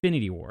order.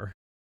 Infinity War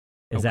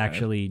is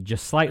actually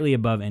just slightly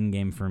above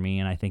Endgame for me,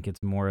 and I think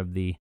it's more of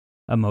the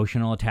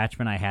emotional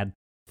attachment I had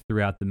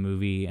throughout the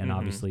movie, and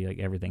obviously like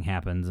everything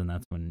happens, and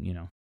that's when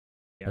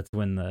that's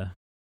when the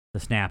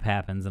snap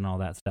happens and all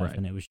that stuff,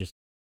 and it was just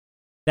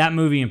that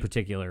movie in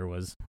particular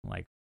was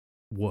like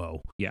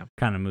whoa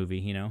kind of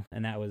movie,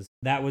 and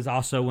that was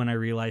also when I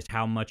realized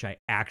how much I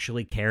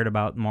actually cared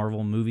about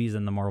Marvel movies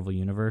and the Marvel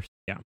universe.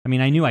 I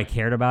mean, I knew I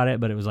cared about it,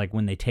 but it was like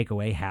when they take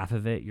away half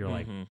of it, you're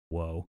like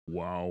whoa.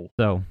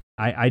 So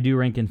I do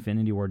rank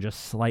Infinity War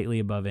just slightly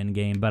above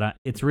Endgame, but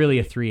it's really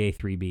a 3A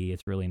 3B.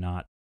 It's really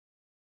not,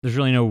 there's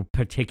really no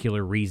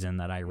particular reason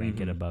that I rank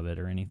it above it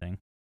or anything.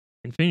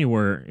 Infinity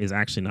War is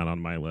actually not on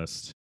my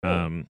list.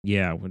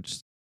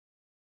 Which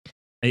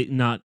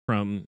not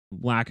from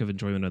lack of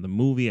enjoyment of the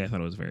movie. I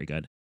thought it was very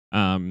good.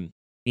 And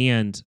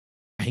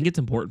I think it's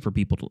important for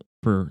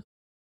for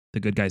the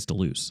good guys to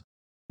lose.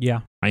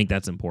 Yeah. I think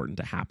that's important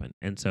to happen.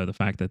 And so the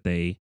fact that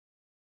they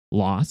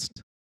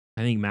lost,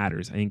 I think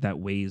matters. I think that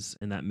weighs,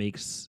 and that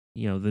makes,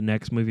 the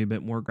next movie a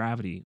bit more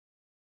gravity.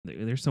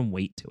 There's some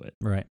weight to it.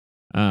 Right.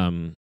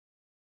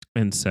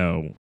 And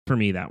so for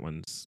me, that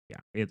one's,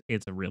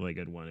 it's a really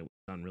good one. It was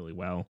done really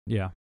well.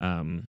 Yeah. I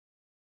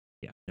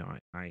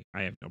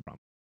have no problem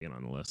being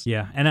on the list.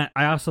 Yeah. And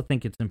I also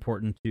think it's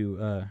important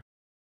to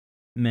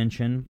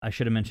mention, I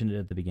should have mentioned it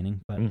at the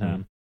beginning, but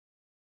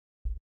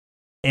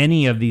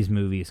any of these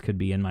movies could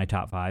be in my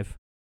top 5.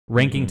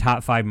 Ranking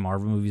top 5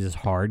 Marvel movies is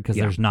hard because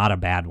there's not a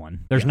bad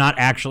one. There's not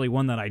actually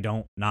one that I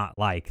don't not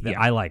like.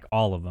 I like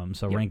all of them.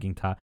 So ranking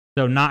top.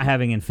 So not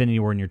having Infinity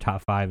War in your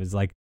top 5 is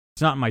like,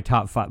 it's not in my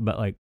top 5, but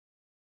like,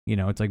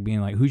 it's like being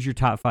like, who's your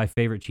top 5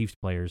 favorite Chiefs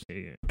players?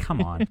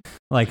 Come on.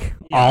 Like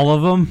all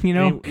of them,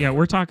 I mean,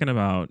 we're talking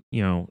about,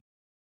 I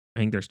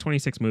think there's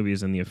 26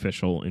 movies in the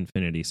official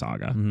Infinity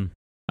Saga.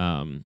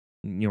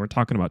 We're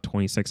talking about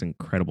 26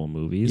 incredible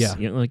movies. Yeah.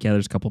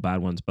 There's a couple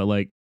bad ones, but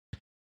like,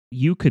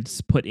 you could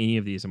put any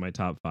of these in my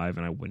top 5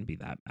 and I wouldn't be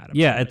that mad about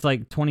it. It's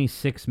like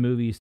 26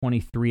 movies,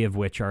 23 of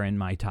which are in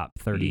my top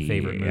 30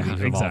 favorite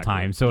movies of all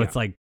time. So it's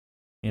like,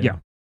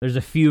 there's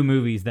a few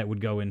movies that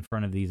would go in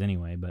front of these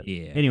anyway. But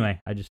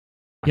anyway, I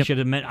should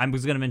have I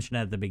was going to mention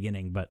that at the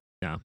beginning, but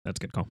no, that's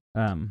a good call.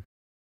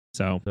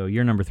 So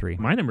you're number 3.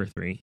 My number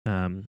 3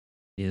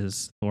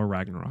 is Thor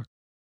Ragnarok.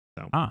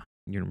 So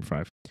you're number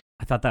 5.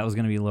 I thought that was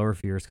going to be lower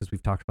for yours because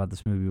we've talked about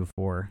this movie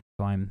before.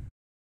 So I'm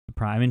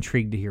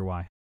intrigued to hear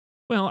why.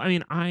 Well, I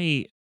mean,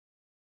 I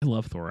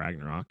love Thor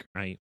Ragnarok.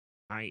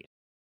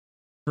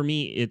 For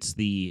me, it's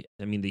the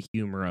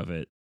humor of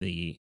it,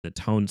 the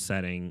tone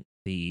setting,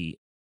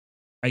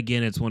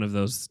 again, it's one of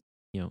those,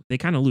 they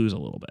kind of lose a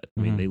little bit.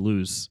 I mean, they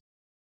lose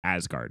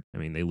Asgard. I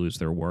mean, they lose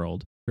their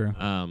world. Sure.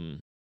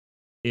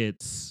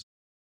 It's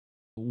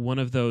one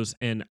of those,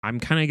 and I'm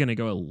kind of going to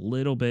go a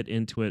little bit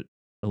into it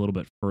a little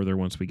bit further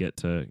once we get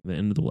to the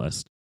end of the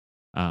list.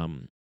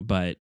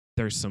 But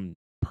there's some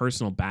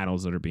personal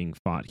battles that are being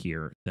fought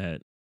here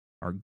that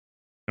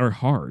are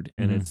hard,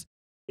 and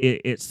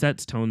it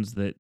sets tones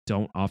that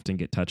don't often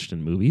get touched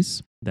in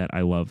movies. That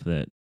I love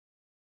that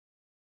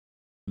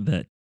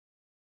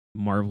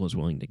Marvel is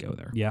willing to go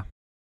there. Yeah.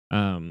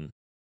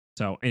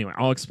 So anyway,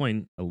 I'll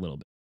explain a little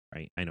bit.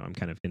 Right. I know I'm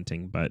kind of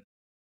hinting, but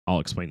I'll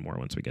explain more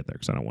once we get there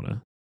because I don't want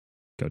to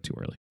go too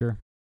early. Sure.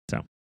 So,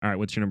 all right,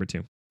 what's your number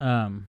 2?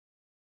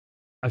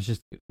 I was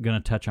just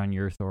going to touch on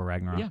your Thor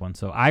Ragnarok one.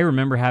 So I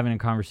remember having a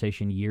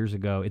conversation years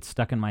ago. It's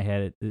stuck in my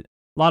head. A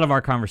lot of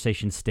our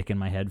conversations stick in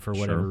my head for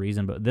whatever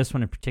reason, but this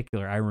one in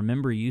particular, I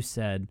remember you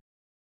said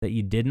that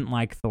you didn't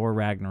like Thor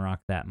Ragnarok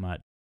that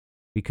much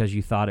because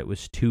you thought it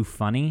was too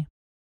funny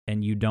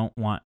and you don't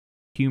want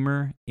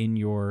humor in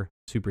your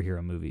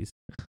superhero movies.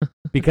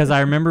 Because I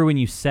remember when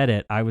you said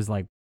it, I was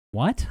like,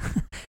 what?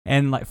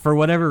 And like for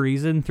whatever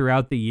reason,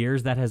 throughout the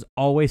years, that has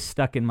always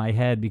stuck in my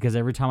head because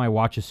every time I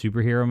watch a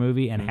superhero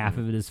movie and half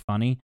of it is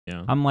funny,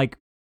 I'm like,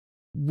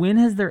 when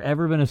has there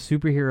ever been a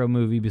superhero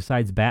movie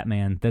besides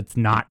Batman that's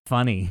not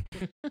funny?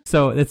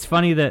 So it's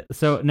funny that.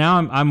 So now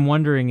I'm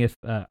wondering if.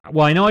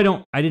 Well, I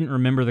know I didn't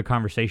remember the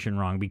conversation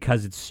wrong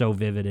because it's so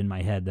vivid in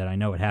my head that I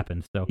know it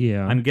happened. So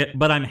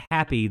but I'm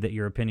happy that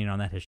your opinion on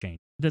that has changed.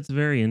 That's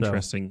very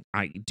interesting. So,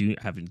 I do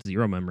have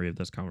zero memory of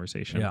this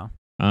conversation. Yeah.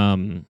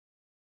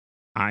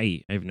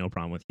 I have no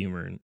problem with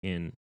humor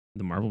in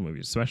the Marvel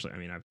movies, especially. I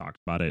mean, I've talked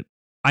about it.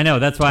 I know,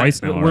 that's why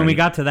when we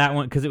got to that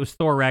one, because it was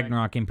Thor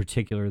Ragnarok in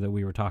particular that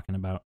we were talking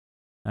about.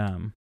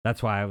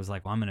 That's why I was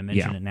like, well, I'm going to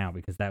mention it now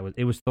because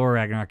it was Thor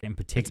Ragnarok in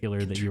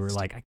particular that you were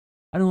like,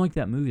 I don't like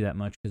that movie that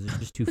much because it's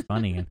just too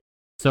funny. And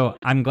so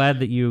I'm glad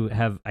that you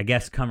have, I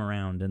guess, come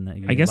around and that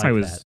you. I guess I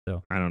was. That,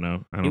 so. I don't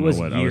know. I don't know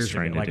what I was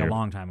trying to do. Like a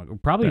long time ago,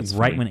 probably That's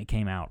right funny. when it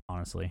came out.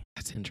 Honestly,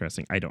 that's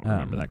interesting. I don't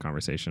remember that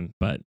conversation,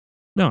 but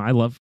no, I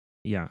love.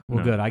 Yeah.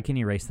 Well, good. I can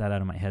erase that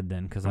out of my head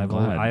then because I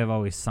have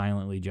always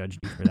silently judged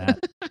you for that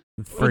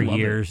for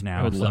years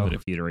now. I would love it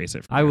if you'd erase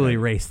it. I will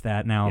erase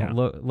that now. Yeah.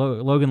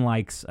 Logan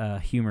likes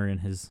humor in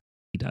his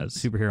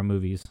superhero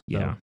movies. So.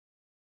 Yeah.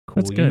 Cool.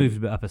 That's good. You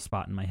moved up a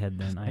spot in my head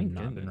then. I have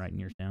not been writing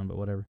yours down, but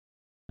whatever.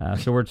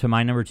 So we're to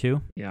my number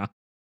 2? Yeah.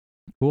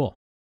 Cool.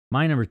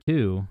 My number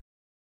 2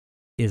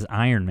 is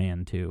Iron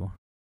Man 2.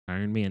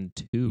 Iron Man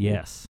 2?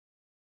 Yes.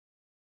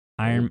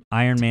 Iron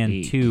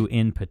Man 2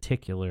 in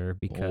particular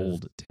because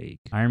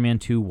Iron Man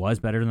 2 was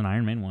better than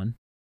Iron Man 1.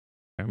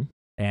 Okay.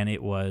 And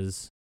it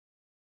was,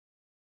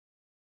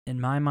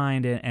 in my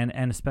mind, and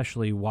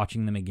especially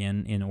watching them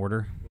again in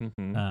order,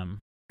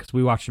 because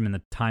we watched them in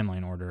the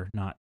timeline order,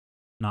 not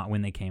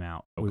when they came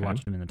out. Okay. We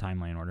watched them in the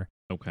timeline order.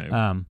 Okay.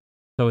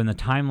 So in the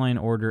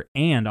timeline order,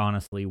 and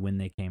honestly, when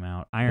they came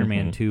out, Iron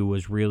Man 2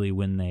 was really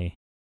when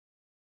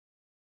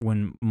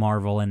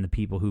Marvel and the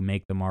people who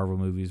make the Marvel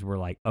movies were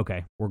like,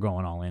 okay, we're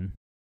going all in.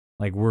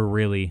 Like, we're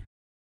really,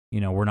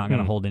 we're not going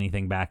to hold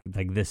anything back.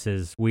 Like,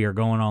 we are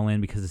going all in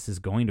because this is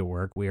going to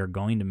work. We are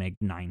going to make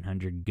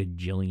 $900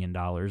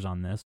 gajillion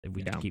on this if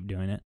we just keep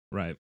doing it.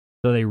 Right.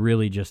 So they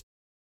really just,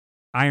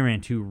 Iron Man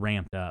 2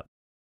 ramped up,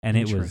 and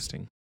it was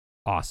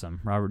awesome.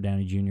 Robert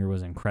Downey Jr.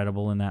 was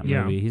incredible in that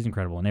movie. He's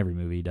incredible in every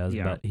movie he does,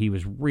 but he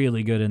was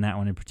really good in that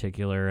one in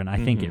particular, and I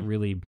think it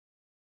really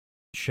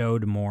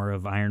showed more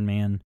of Iron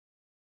Man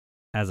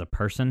as a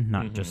person,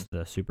 not just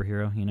the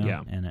superhero,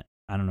 Yeah. And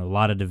I don't know, a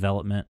lot of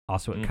development.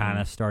 Also, it kind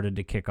of started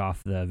to kick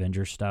off the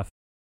Avengers stuff,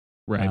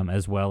 right?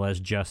 As well as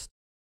just,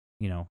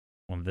 well,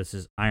 this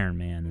is Iron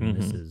Man, and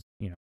this is,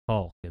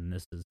 Hulk, and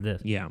this is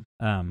this. Yeah.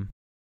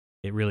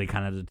 It really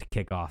kind of to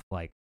kick off,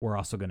 like, we're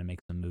also going to make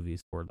some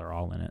movies where they're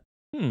all in it.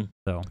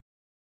 So,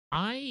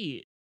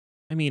 I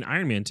mean,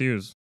 Iron Man 2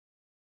 is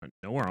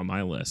nowhere on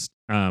my list.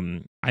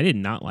 I did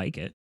not like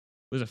it.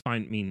 It was a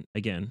fine. I mean,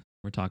 again,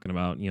 we're talking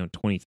about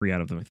 23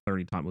 out of the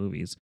 30 top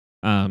movies.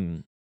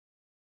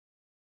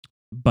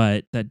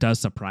 But that does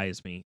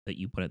surprise me that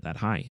you put it that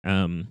high.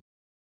 I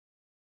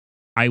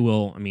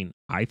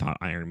thought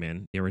Iron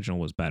Man, the original,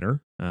 was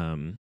better.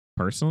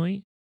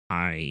 Personally,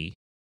 what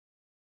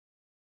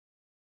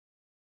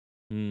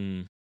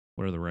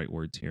are the right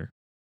words here?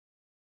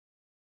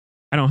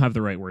 I don't have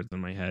the right words in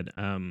my head.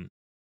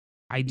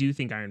 I do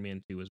think Iron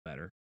Man 2 was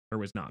better, or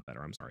was not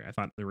better. I'm sorry. I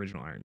thought the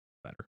original Iron Man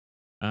was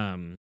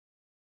better.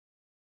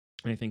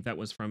 I think that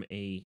was from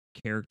a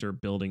character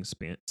building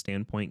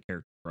standpoint,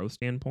 character growth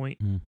standpoint.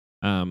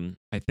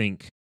 I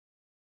think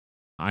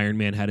Iron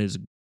Man had his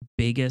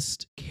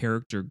biggest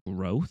character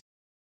growth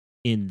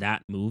in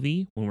that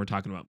movie when we're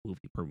talking about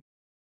movie per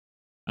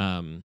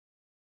movie.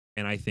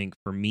 And I think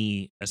for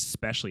me,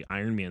 especially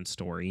Iron Man's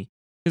story,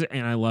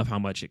 and I love how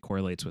much it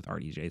correlates with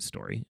RDJ's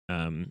story,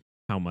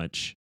 how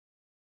much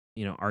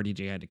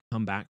RDJ had to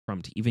come back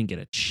from to even get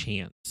a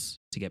chance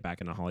to get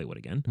back into Hollywood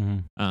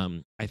again.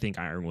 I think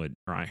Iron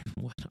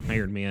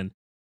Man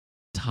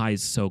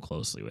ties so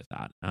closely with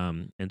that.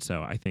 And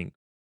so I think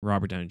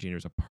Robert Downey Jr.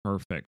 is a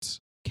perfect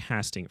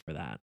casting for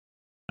that.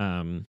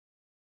 And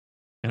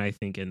I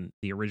think in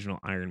the original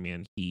Iron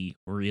Man, he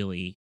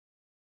really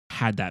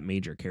had that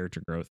major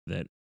character growth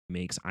that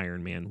makes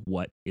Iron Man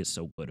what is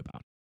so good about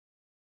it.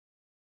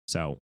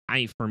 So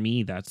for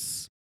me,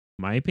 that's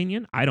my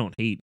opinion. I don't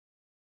hate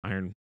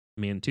Iron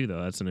Man 2,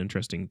 though. That's an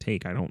interesting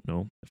take. I don't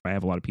know if I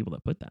have a lot of people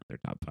that put that in their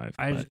top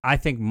 5. I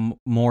think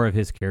more of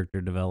his character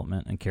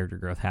development and character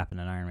growth happened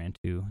in Iron Man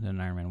 2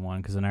 than Iron Man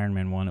 1, because in Iron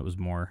Man 1 it was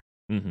more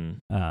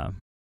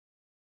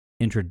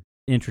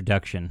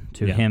introduction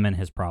to him and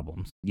his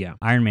problems. Yeah.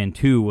 Iron Man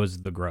 2 was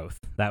the growth.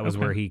 That was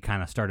where he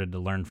kind of started to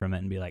learn from it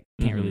and be like,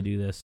 can't really do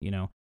this.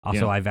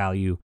 Also, I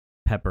value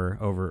Pepper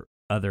over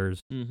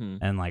others,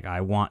 and like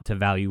I want to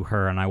value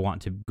her, and I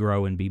want to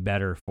grow and be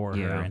better for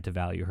her, and to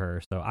value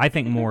her. So I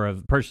think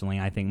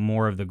I think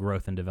more of the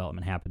growth and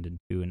development happened in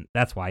 2, and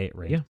that's why it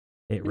ranked.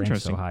 It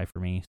ranks so high for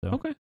me. So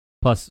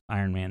plus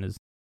Ironman is,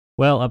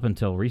 well, up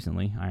until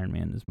recently,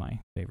 Ironman is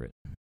my favorite.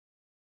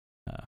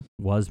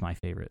 Was my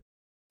favorite.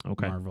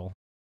 Marvel.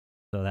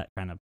 So that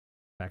kind of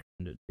factored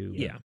into it too.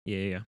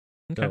 Yeah.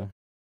 Okay. So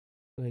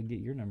go ahead and get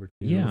your number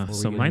 2. Yeah.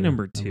 So my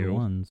number 2,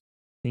 I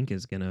think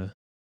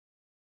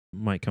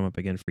might come up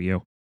again for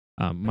you.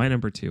 My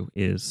number 2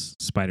 is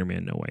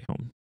Spider-Man: No Way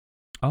Home.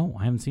 Oh,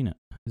 I haven't seen it.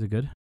 Is it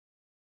good?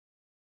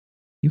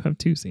 You have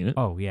 2 seen it?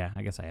 Oh yeah,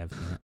 I guess I have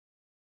seen it.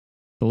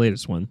 The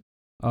latest one.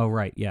 Oh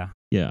right, yeah.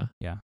 Yeah.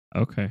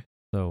 Okay.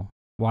 So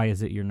why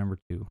is it your number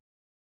 2?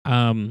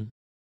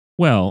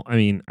 Well, I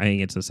mean, I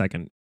think it's the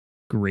second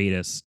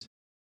greatest.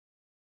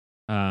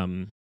 I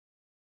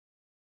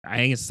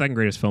think it's the second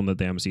greatest film that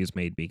the MCU has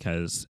made,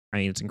 because I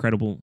mean it's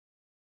incredible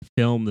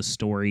film. The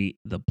story,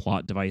 the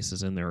plot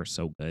devices in there are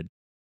so good.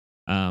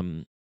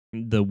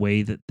 The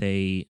way that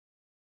they,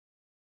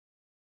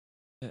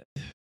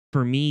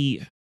 for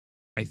me,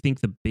 I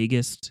think the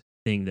biggest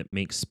thing that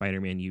makes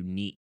Spider-Man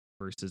unique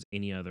versus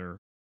any other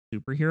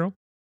superhero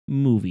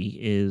movie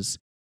is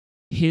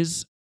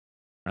his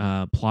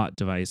plot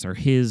device, or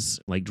his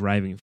like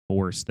driving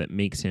force that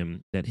makes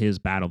him, that his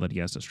battle that he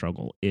has to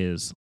struggle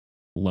is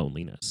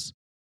loneliness.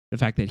 The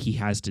fact that he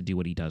has to do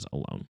what he does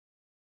alone.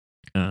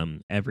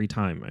 Every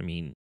time, I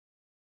mean,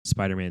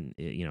 Spider-Man,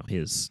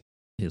 his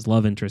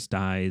love interest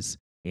dies,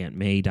 Aunt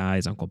May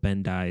dies, Uncle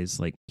Ben dies,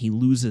 like he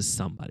loses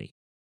somebody.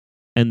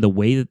 And the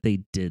way that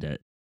they did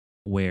it,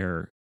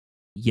 where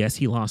yes,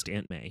 he lost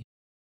Aunt May,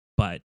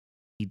 but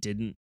he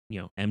didn't,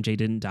 MJ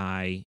didn't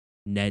die,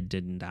 Ned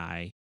didn't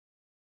die.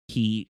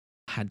 He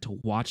had to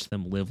watch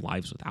them live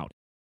lives without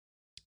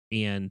it.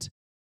 And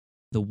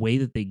the way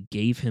that they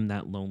gave him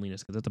that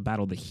loneliness, because that's a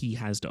battle that he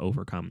has to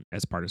overcome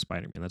as part of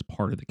Spider-Man. That's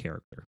part of the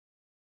character.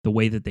 The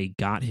way that they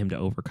got him to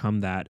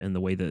overcome that, and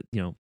the way that,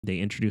 they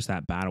introduced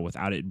that battle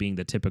without it being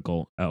the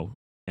typical, oh,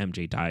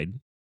 MJ died,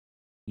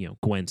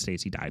 Gwen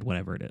Stacy died,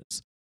 whatever it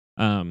is.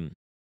 I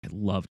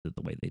loved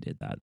the way they did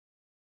that.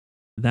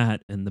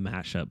 That and the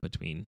mashup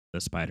between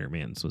the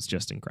Spider-Mans was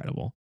just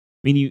incredible.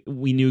 I mean,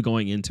 we knew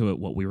going into it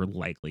what we were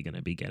likely going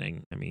to be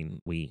getting. I mean,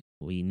 we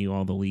knew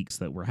all the leaks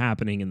that were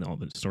happening and all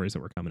the stories that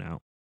were coming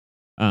out.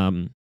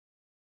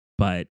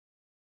 But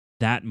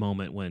that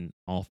moment when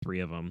all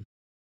 3 of them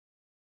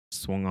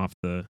swung off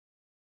the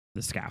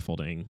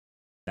scaffolding,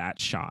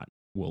 that shot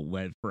will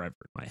live forever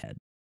in my head.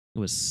 It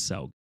was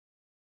so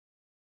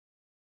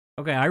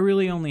good. Okay, I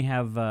really only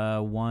have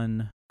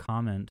one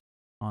comment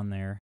on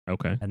there.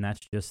 Okay. And that's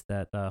just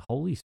that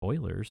holy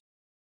spoilers.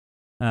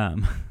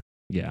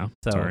 Yeah.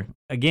 So sorry.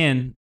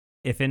 Again,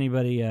 if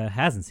anybody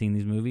hasn't seen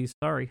these movies,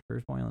 sorry for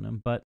spoiling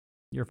them, but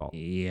your fault.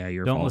 Yeah,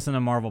 your fault. fault. Don't listen to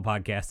Marvel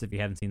podcasts if you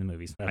haven't seen the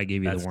movies. I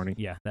gave you the warning.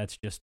 Yeah, that's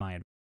just my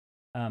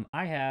advice.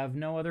 I have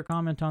no other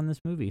comment on this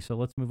movie, so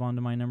let's move on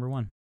to my number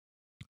 1.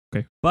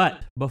 Okay.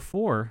 But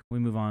before we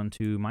move on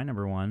to my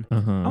number 1, I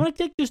want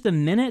to take just a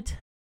minute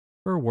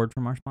for a word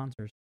from our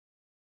sponsors.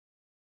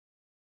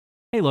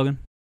 Hey, Logan.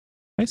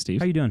 Hi, Steve.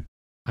 How you doing?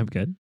 I'm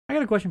good. I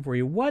got a question for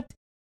you. What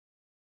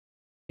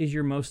is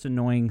your most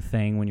annoying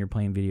thing when you're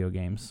playing video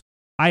games?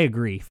 I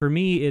agree. For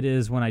me, it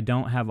is when I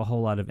don't have a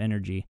whole lot of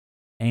energy.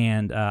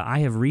 And I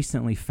have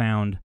recently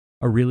found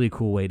a really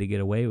cool way to get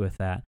away with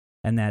that,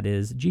 and that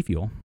is G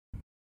Fuel.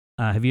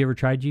 Have you ever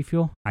tried G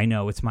Fuel? I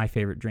know, it's my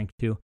favorite drink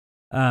too.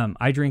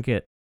 I drink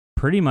it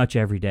pretty much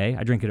every day.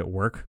 I drink it at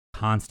work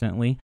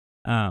constantly.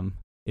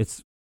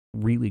 It's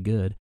really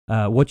good.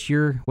 What's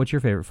your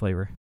favorite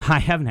flavor? I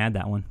haven't had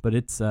that one, but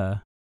it's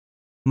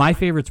my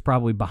favorite's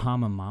probably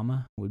Bahama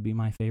Mama would be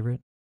my favorite.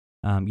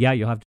 Yeah,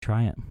 you'll have to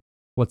try it.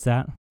 What's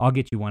that? I'll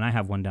get you one. I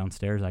have one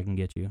downstairs. I can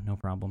get you. No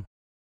problem.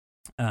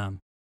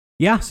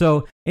 Yeah,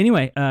 so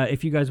anyway,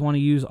 if you guys want to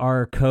use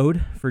our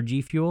code for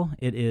G Fuel,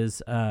 it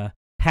is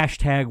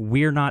hashtag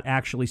we're not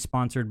actually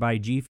sponsored by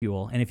G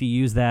Fuel. And if you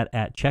use that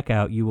at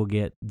checkout, you will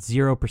get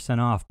 0%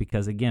 off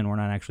because, again, we're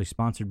not actually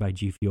sponsored by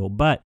G Fuel.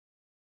 But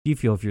G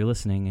Fuel, if you're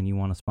listening and you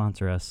want to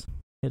sponsor us,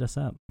 hit us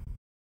up.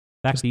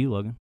 Back to you,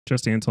 Logan.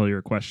 Just to answer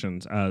your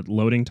questions,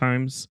 loading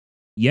times,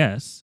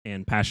 yes,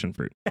 and passion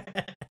fruit.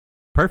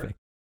 Perfect.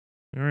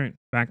 All right,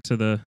 back to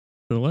the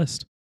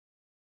list.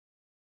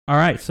 All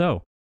right,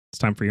 so it's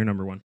time for your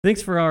number 1.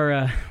 Thanks for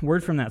our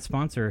word from that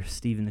sponsor,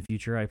 Steve, in the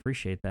future. I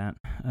appreciate that.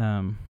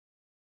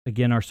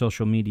 Again, our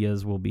social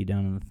medias will be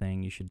down in the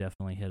thing. You should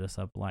definitely hit us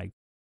up, like,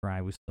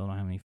 subscribe. We still don't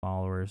have any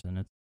followers, and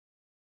it's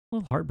a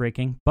little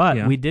heartbreaking.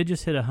 But we did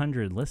just hit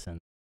 100 listens.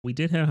 We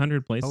did hit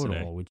 100 plays total,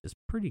 today, which is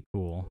pretty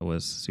cool. It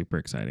was super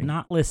exciting.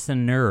 Not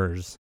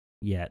listeners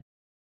yet,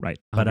 right?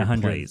 But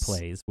 100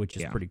 plays, which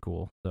is pretty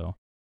cool. So,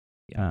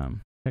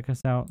 check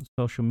us out.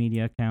 Social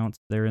media accounts,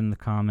 they're in the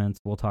comments.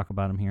 We'll talk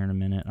about them here in a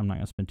minute. I'm not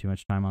going to spend too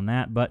much time on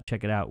that, but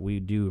check it out. We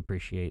do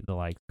appreciate the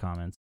likes,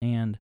 comments,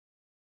 and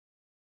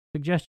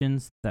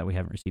suggestions that we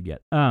haven't received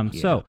yet.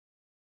 So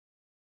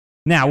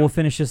now we'll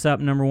finish this up,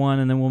 number 1,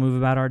 and then we'll move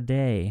about our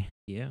day.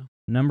 Yeah.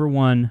 number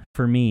one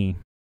for me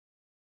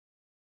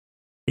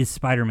is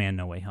Spider-Man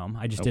No Way Home.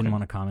 I just didn't Okay.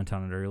 want to comment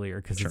on it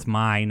earlier because Sure. it's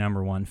my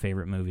number one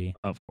favorite movie.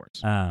 Of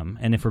course.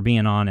 And if we're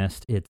being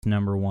honest, it's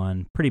number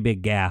one, pretty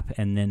big gap,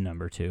 and then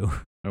number two.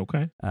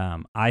 Okay.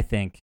 I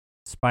think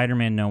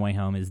Spider-Man No Way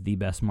Home is the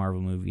best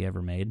Marvel movie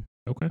ever made.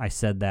 Okay. I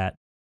said that.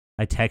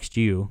 I text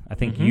you. I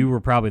think Mhm. you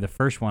were probably the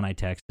first one I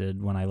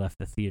texted when I left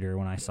the theater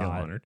when I Feel saw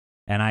it. honored.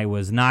 And I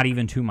was not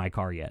even to my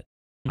car yet.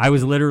 I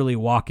was literally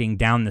walking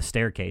down the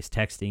staircase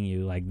texting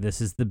you like, this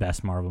is the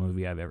best Marvel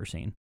movie I've ever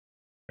seen.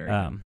 Very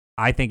good.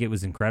 I think it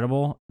was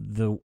incredible.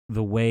 The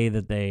way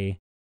that they,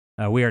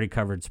 we already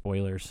covered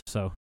spoilers,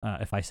 so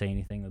if I say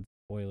anything that's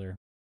spoiler,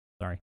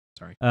 sorry.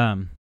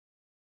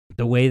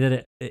 The way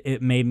that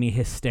it made me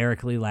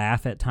hysterically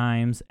laugh at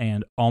times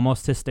and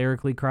almost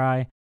hysterically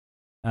cry.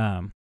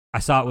 I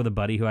saw it with a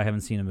buddy who I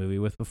haven't seen a movie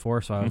with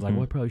before, so I was like,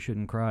 well, I probably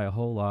shouldn't cry a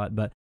whole lot.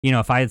 But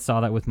if I had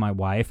saw that with my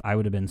wife, I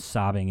would have been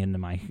sobbing into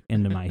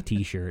my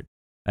t-shirt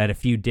at a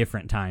few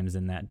different times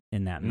in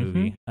that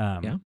movie.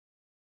 Yeah.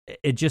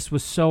 It just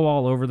was so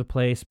all over the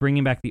place.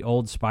 Bringing back the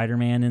old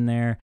Spider-Man in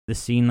there, the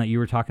scene that you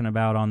were talking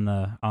about on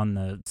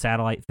the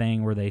satellite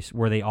thing where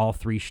they all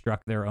three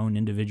struck their own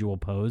individual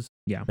pose.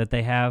 Yeah. That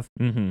they have.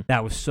 Mm-hmm.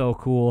 That was so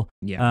cool.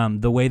 Yeah.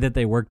 The way that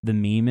they worked the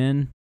meme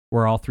in,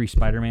 where all three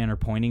Spider-Man are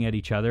pointing at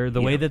each other.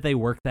 The way that they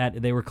worked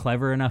that, they were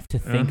clever enough to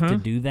think to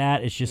do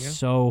that. It's just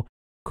so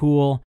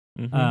cool.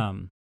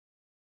 Mm-hmm.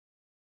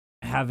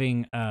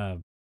 Having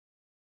Andrew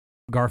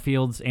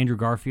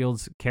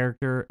Garfield's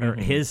character, or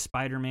his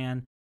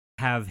Spider-Man,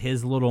 have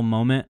his little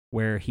moment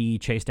where he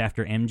chased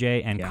after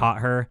MJ and caught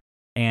her,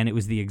 and it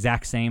was the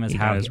exact same as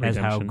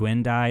how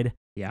Gwen died.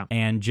 Yeah.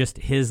 And just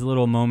his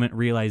little moment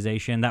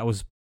realization, that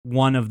was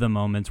one of the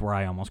moments where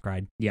I almost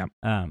cried. Yeah.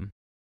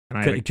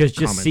 Because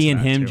just seeing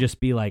him just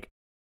be like,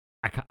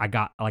 I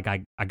got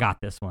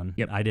this one.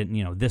 Yep. I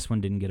didn't, this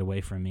one didn't get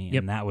away from me. Yep.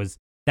 And that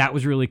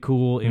was really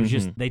cool. It was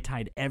just, they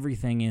tied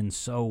everything in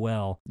so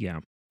well. Yeah.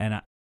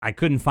 And I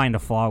couldn't find a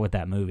flaw with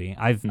that movie.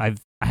 I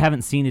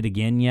haven't seen it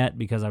again yet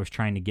because I was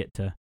trying to get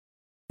to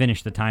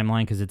finish the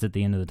timeline because it's at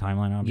the end of the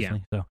timeline,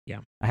 obviously. Yeah. So yeah.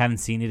 I haven't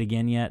seen it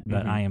again yet,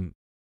 but I am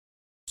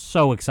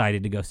so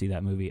excited to go see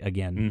that movie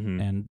again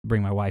and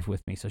bring my wife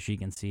with me so she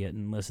can see it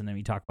and listen to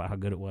me talk about how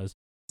good it was.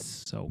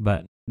 So,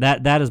 but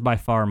that is by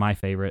far my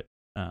favorite.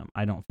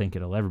 I don't think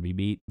it'll ever be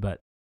beat, but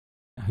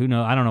who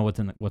knows? I don't know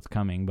what's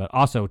coming. But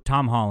also,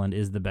 Tom Holland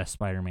is the best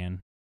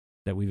Spider-Man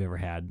that we've ever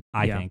had.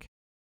 I think.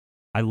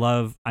 I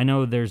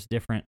know there's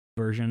different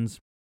versions.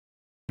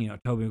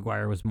 Tobey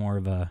Maguire was more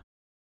of a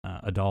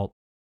adult.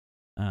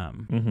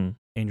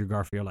 Andrew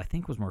Garfield, I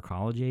think, was more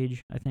college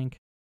age. I think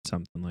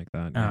something like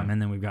that. Yeah.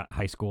 And then we've got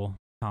high school.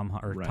 Tom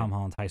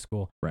Holland's high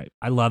school. Right.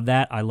 I love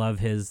that. I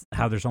love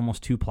how there's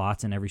almost two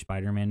plots in every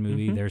Spider-Man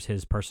movie. There's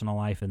his personal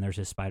life and there's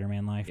his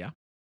Spider-Man life. Yeah.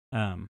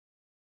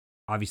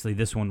 Obviously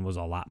this one was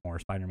a lot more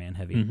Spider-Man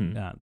heavy,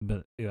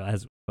 but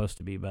as it's supposed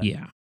to be. But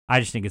yeah, I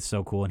just think it's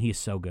so cool and he's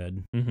so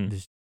good.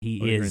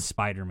 He is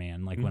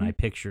Spider-Man. Like when I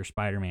picture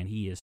Spider-Man,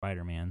 he is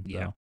Spider-Man.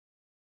 Yeah.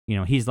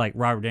 So, he's like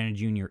Robert Downey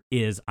Jr.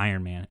 is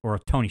Iron Man, or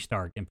Tony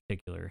Stark in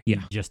particular. He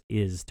just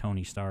is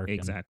Tony Stark.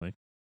 Exactly.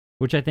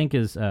 Which I think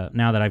is,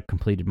 now that I've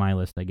completed my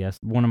list, I guess,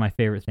 one of my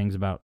favorite things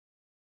about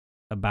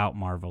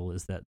Marvel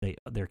is that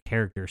their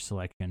character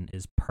selection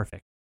is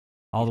perfect.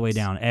 All the way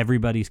down.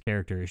 Everybody's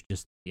character is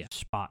just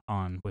spot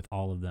on with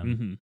all of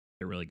them.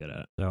 They're really good at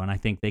it. So, and I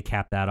think they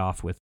capped that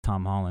off with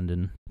Tom Holland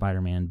and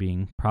Spider-Man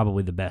being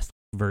probably the best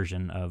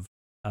version of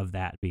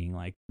that, being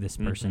like, this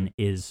person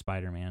is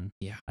Spider-Man.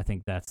 Yeah. I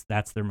think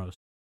that's their most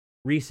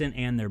recent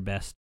and their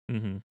best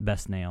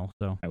nail.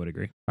 So I would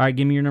agree. All right,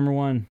 give me your number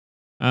one.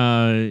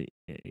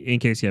 In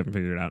case you haven't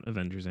figured it out,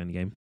 Avengers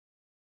Endgame.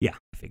 Yeah,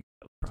 I figured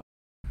that was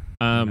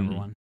probably number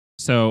one.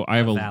 So I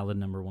have a valid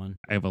number one.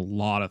 I have a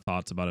lot of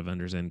thoughts about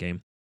Avengers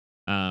Endgame.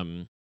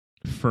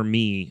 For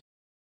me,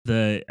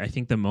 I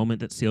think the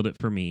moment that sealed it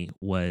for me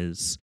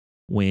was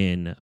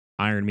when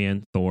Iron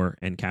Man, Thor,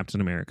 and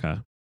Captain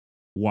America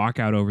walk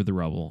out over the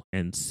rubble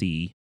and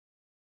see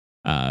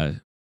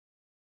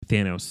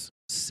Thanos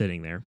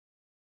sitting there.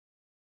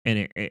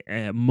 And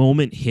a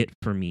moment hit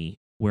for me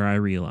where I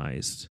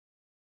realized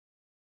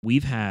we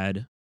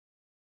have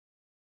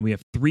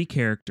three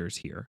characters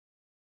here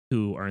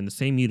who are in the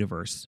same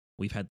universe.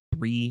 We've had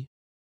three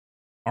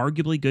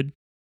arguably good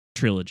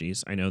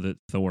trilogies. I know that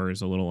Thor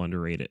is a little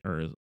underrated or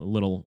a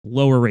little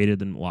lower rated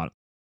than a lot,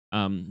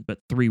 but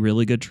three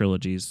really good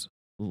trilogies.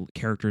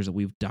 Characters that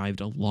we've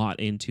dived a lot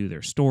into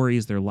their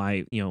stories, their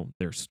life,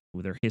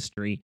 their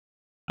history,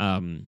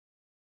 and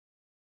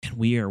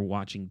we are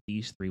watching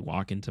these three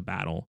walk into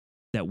battle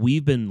that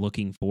we've been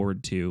looking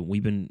forward to.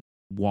 We've been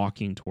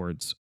walking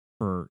towards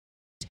for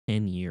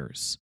 10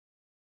 years.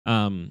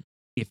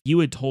 If you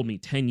had told me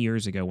 10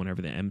 years ago,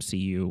 whenever the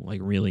MCU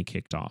really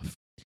kicked off,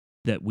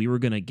 that we were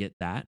going to get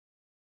that,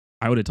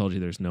 I would have told you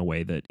there's no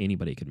way that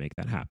anybody could make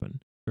that happen.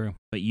 True.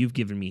 But you've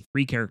given me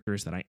three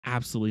characters that I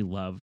absolutely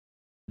love,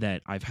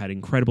 that I've had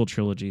incredible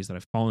trilogies that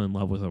I've fallen in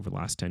love with over the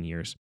last 10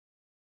 years.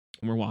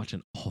 And we're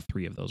watching all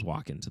three of those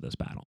walk into this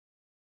battle.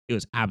 It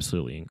was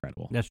absolutely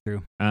incredible. That's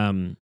true.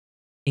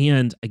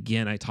 And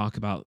again, I talk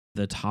about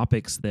the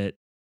topics that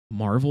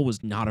Marvel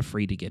was not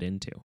afraid to get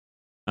into.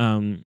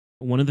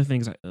 One of the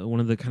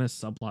kind of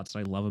subplots that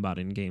I love about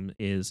Endgame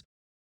is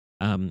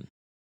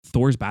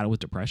Thor's battle with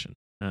depression.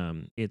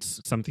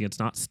 It's something that's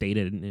not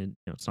stated and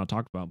it's not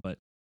talked about, but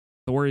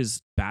Thor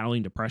is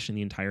battling depression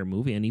the entire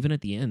movie, and even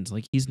at the end,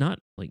 like he's not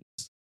like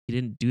he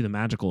didn't do the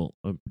magical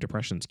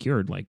depression's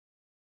cured like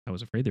I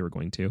was afraid they were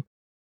going to.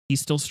 He's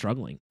still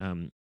struggling,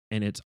 and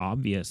it's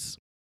obvious.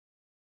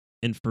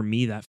 And for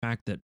me, that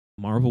fact that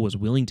Marvel was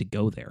willing to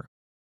go there,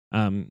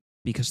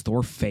 because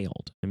Thor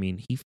failed. I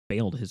mean, he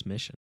failed his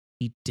mission.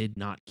 He did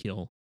not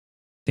kill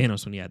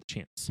Thanos when he had the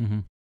chance. Mm-hmm.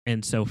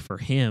 And so for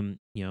him,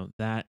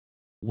 that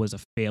was a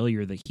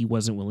failure that he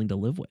wasn't willing to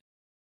live with.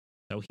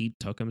 So he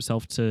took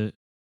himself to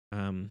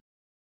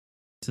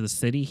the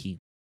city. He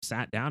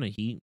sat down and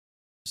he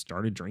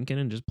started drinking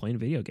and just playing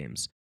video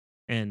games.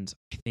 And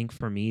I think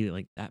for me,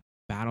 like that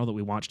battle that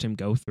we watched him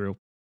go through,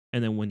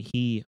 and then when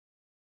he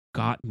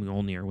got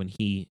Mjolnir, when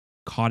he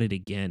caught it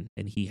again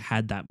and he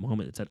had that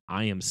moment that said,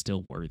 I am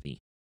still worthy.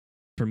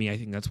 For me, I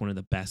think that's one of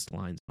the best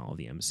lines in all of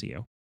the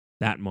MCU.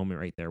 That moment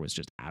right there was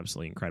just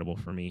absolutely incredible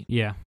for me.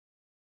 Yeah.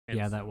 And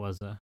that was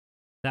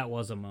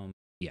a moment.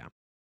 Yeah.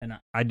 And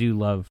I do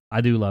love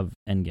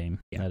Endgame.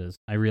 Yeah. That is,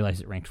 I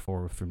realize it ranked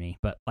 4 for me,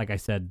 but like I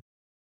said,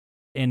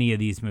 any of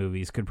these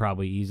movies could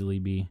probably easily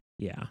be.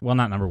 Yeah. Well,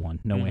 not number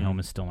 1. No Way Home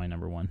is still my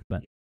number 1,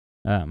 but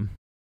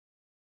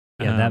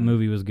that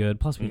movie was good.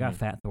 Plus, we got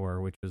Fat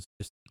Thor, which was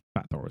just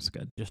Fat Thor was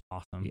good, just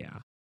awesome. Yeah.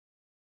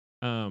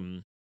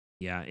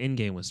 Yeah.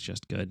 Endgame was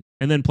just good,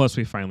 and then plus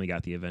we finally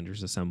got the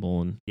Avengers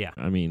assemble, and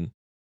I mean,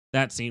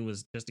 that scene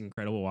was just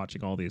incredible.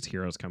 Watching all these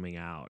heroes coming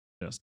out,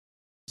 it's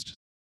just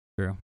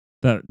true.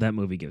 That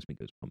movie gives me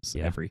goosebumps.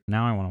 Yeah.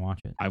 Now I want to watch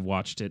it. I've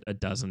watched it a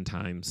dozen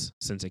times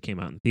since it came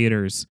out in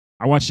theaters.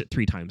 I watched it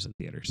 3 times in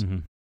theaters.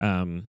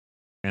 Mm-hmm.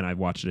 And I've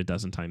watched it a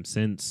dozen times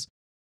since,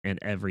 and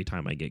every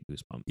time I get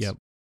goosebumps. Yep.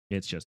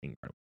 It's just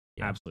incredible.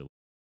 Yeah. Absolutely.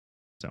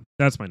 So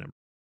that's my number.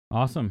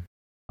 Awesome.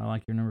 I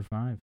like your number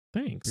 5.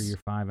 Thanks. For your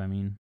 5, I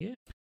mean. Yeah.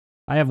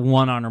 I have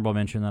one honorable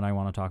mention that I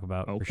want to talk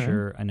about for Okay.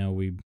 sure. I know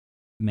we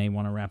may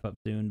want to wrap up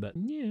soon, but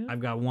Yeah. I've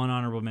got one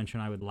honorable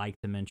mention I would like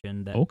to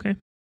mention that. Okay.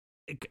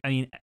 I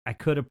mean, I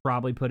could have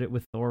probably put it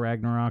with Thor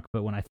Ragnarok,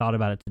 but when I thought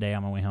about it today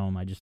on my way home,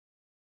 I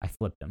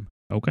flipped him.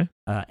 Okay.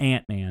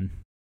 Ant-Man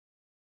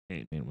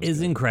is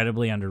good.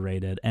 incredibly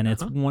underrated, and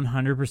it's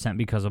 100%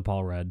 because of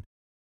Paul Rudd.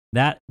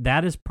 That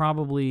is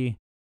probably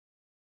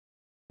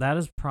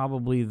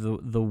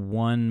the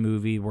one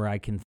movie where I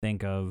can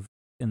think of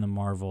in the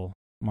Marvel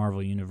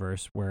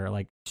universe where,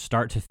 like,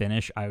 start to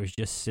finish, I was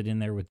just sitting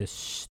there with this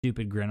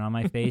stupid grin on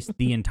my face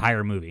the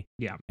entire movie.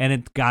 Yeah. And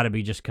it's got to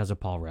be just because of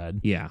Paul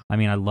Rudd. Yeah. I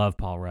mean, I love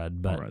Paul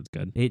Rudd, but Paul Rudd's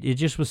good. It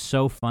just was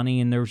so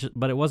funny, and there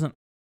wasn't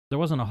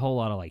a whole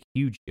lot of like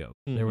huge jokes.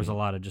 Mm-hmm. There was a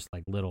lot of just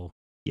like little,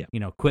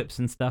 quips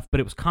and stuff, but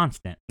it was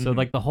constant. So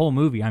like the whole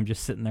movie, I'm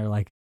just sitting there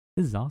like,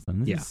 this is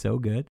awesome. This is so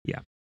good. Yeah.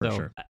 For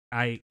sure.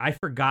 I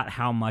forgot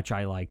how much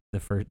I liked the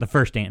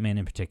first Ant-Man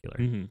in particular.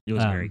 Mm-hmm. It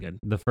was very good.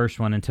 The first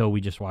one until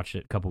we just watched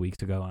it a couple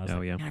weeks ago. And I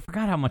was man, I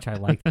forgot how much I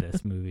liked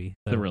this movie.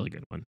 So it's a really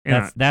good one.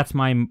 That's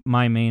my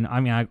main. I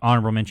mean, I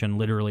honorable mention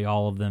literally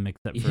all of them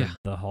except for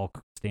the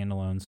Hulk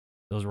standalones.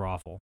 Those were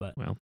awful. But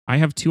well, I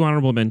have 2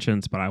 honorable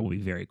mentions, but I will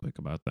be very quick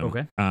about them.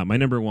 Okay. My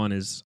number 1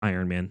 is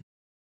Iron Man.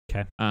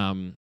 Okay.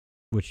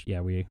 Which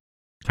we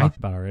talked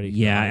about already.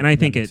 Yeah, and I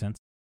think it's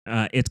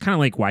kind of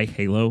like why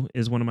Halo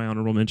is one of my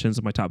honorable mentions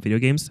of my top video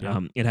games. Yeah.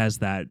 It has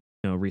that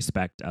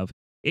respect of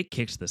it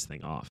kicks this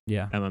thing off.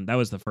 Yeah. That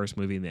was the first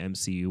movie in the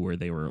MCU where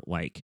they were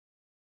like,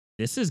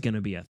 this is going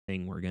to be a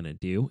thing we're going to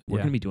do. We're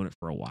going to be doing it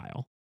for a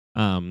while.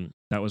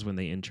 That was when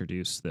they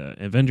introduced the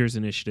Avengers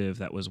Initiative.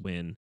 That was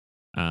when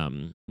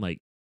like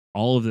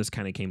all of this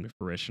kind of came to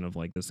fruition of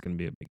like, this is going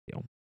to be a big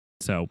deal.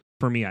 So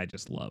for me, I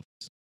just loved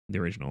the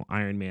original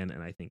Iron Man,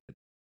 and I think that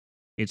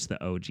it's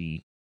the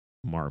OG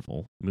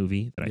Marvel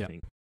movie that I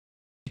think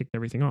kicked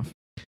everything off.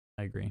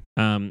 I agree.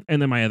 And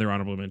then my other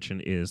honorable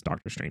mention is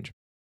Doctor Strange.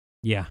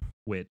 Yeah.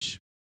 Which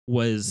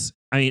was,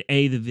 I mean,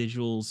 the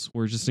visuals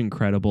were just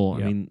incredible.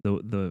 Yep. I mean,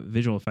 the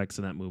visual effects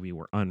in that movie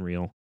were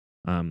unreal.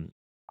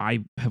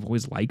 I have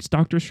always liked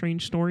Doctor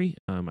Strange story.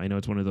 I know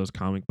it's one of those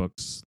comic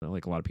books that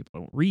like a lot of people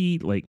don't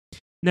read. Like,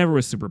 never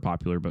was super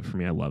popular, but for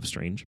me, I love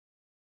Strange.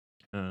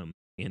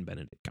 And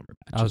Benedict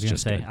Cumberbatch. I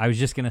was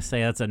just gonna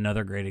say that's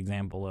another great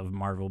example of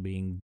Marvel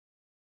being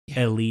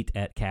elite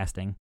at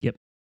casting. Yep.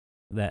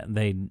 That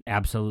they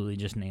absolutely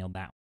just nailed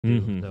that.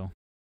 Mm-hmm. So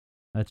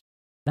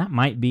that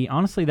might be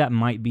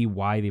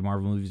why the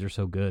Marvel movies are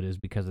so good, is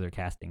because of their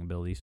casting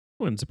abilities.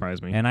 Wouldn't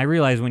surprise me. And I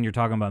realize when you're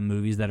talking about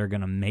movies that are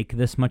going to make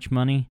this much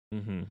money,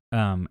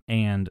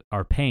 and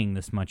are paying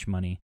this much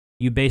money,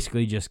 you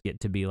basically just get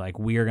to be like,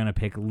 we are going to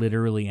pick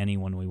literally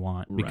anyone we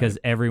want, because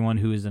everyone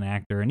who is an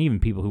actor, and even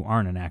people who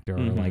aren't an actor, are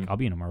like, I'll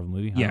be in a Marvel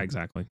movie. Yeah,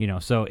 exactly.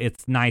 So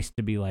it's nice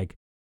to be like,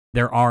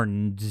 there are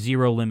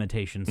zero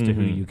limitations to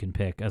who Mhm. you can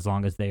pick as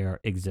long as they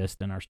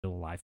exist and are still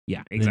alive.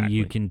 Yeah, Then exactly.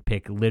 you can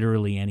pick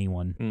literally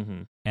anyone,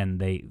 Mhm. and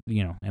they,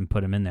 and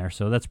put them in there.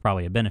 So that's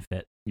probably a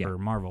benefit Yeah. for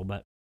Marvel.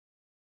 But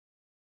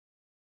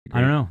I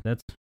Agreed. don't know.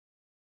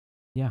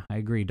 Yeah, I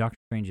agree. Doctor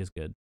Strange is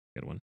good.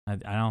 Good one.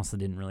 I also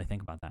didn't really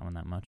think about that one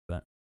that much,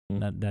 but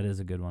that is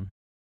a good one.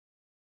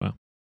 Well,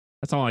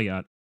 that's all I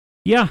got.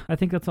 Yeah, I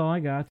think that's all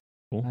I got.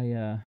 Cool.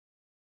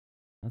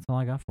 That's all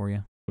I got for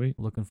you. Sweet.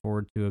 Looking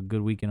forward to a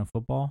good weekend of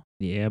football.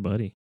 Yeah,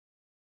 buddy.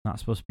 Not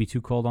supposed to be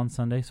too cold on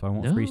Sunday, so I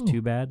won't freeze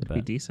too bad. It'll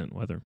be decent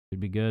weather. Should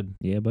be good.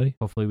 Yeah, buddy.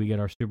 Hopefully we get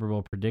our Super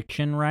Bowl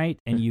prediction right,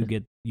 and you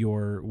get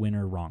your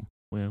winner wrong.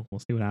 Well, we'll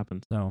see what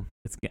happens. So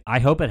I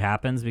hope it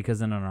happens, because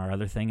then on our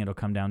other thing, it'll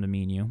come down to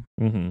me and you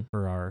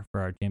for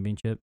our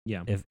championship.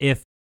 Yeah.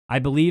 If I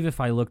believe, if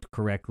I looked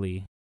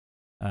correctly,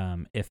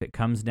 if it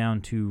comes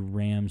down to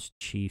Rams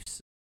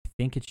Chiefs, I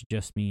think it's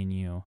just me and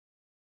you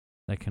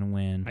that can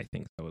win. I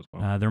think so as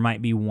well. There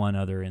might be one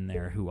other in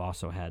there who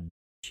also had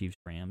Chiefs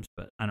Rams,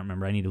 but I don't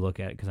remember. I need to look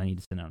at it because I need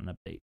to send out an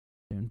update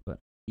soon. But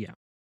yeah,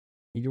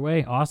 either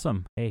way,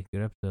 awesome. Hey,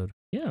 good episode.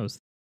 Yeah, it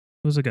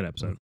was a good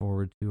episode. Look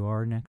forward to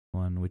our next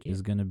one, which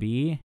is going to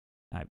be,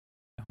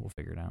 we'll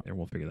figure it out.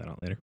 We'll figure that out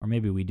later. Or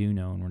maybe we do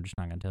know and we're just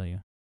not going to tell you.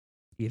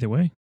 Either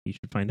way, you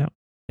should find out.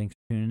 Thanks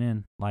for tuning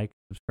in. Like,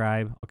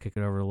 subscribe. I'll kick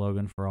it over to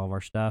Logan for all of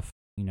our stuff.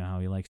 You know how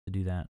he likes to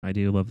do that. I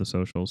do love the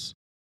socials.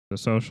 The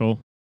social.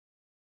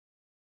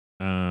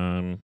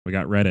 We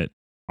got Reddit,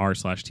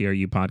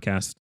 r/TRU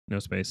podcast, no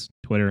space.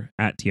 Twitter,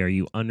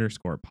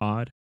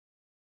 @TRU_pod.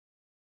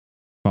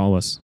 Follow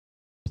us,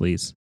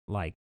 please.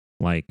 Like,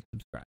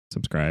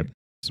 subscribe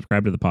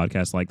to the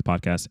podcast, like the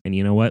podcast. And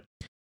you know what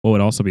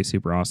would also be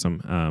super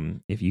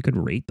awesome, if you could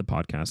rate the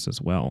podcast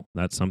as well.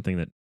 That's something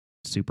that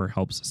super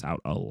helps us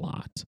out a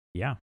lot.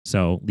 Yeah.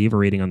 So leave a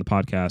rating on the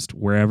podcast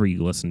wherever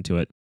you listen to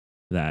it.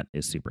 That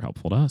is super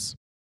helpful to us.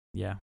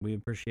 Yeah, we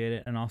appreciate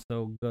it. And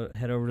also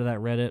head over to that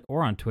Reddit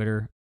or on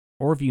Twitter,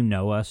 or if you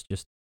know us,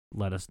 just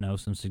let us know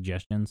some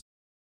suggestions.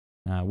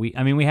 We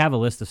have a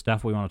list of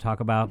stuff we want to talk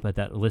about, but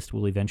that list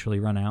will eventually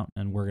run out,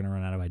 and we're going to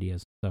run out of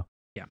ideas. So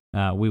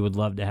yeah, we would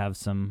love to have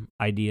some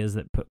ideas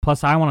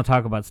plus I want to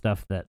talk about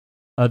stuff that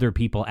other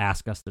people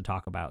ask us to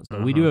talk about.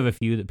 So we do have a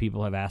few that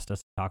people have asked us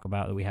to talk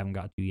about that we haven't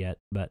got to yet,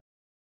 but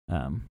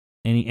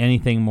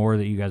anything more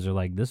that you guys are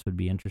like, this would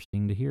be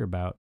interesting to hear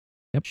about.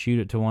 Yep. Shoot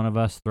it to one of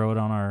us, throw it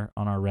on our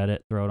Reddit,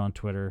 throw it on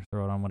Twitter,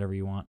 throw it on whatever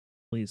you want.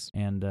 Please.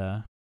 And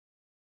that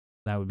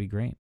would be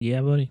great.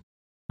 Yeah, buddy.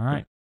 All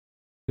right.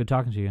 Good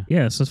talking to you.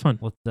 Yeah, this was fun.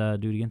 Let's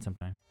do it again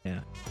sometime.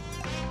 Yeah.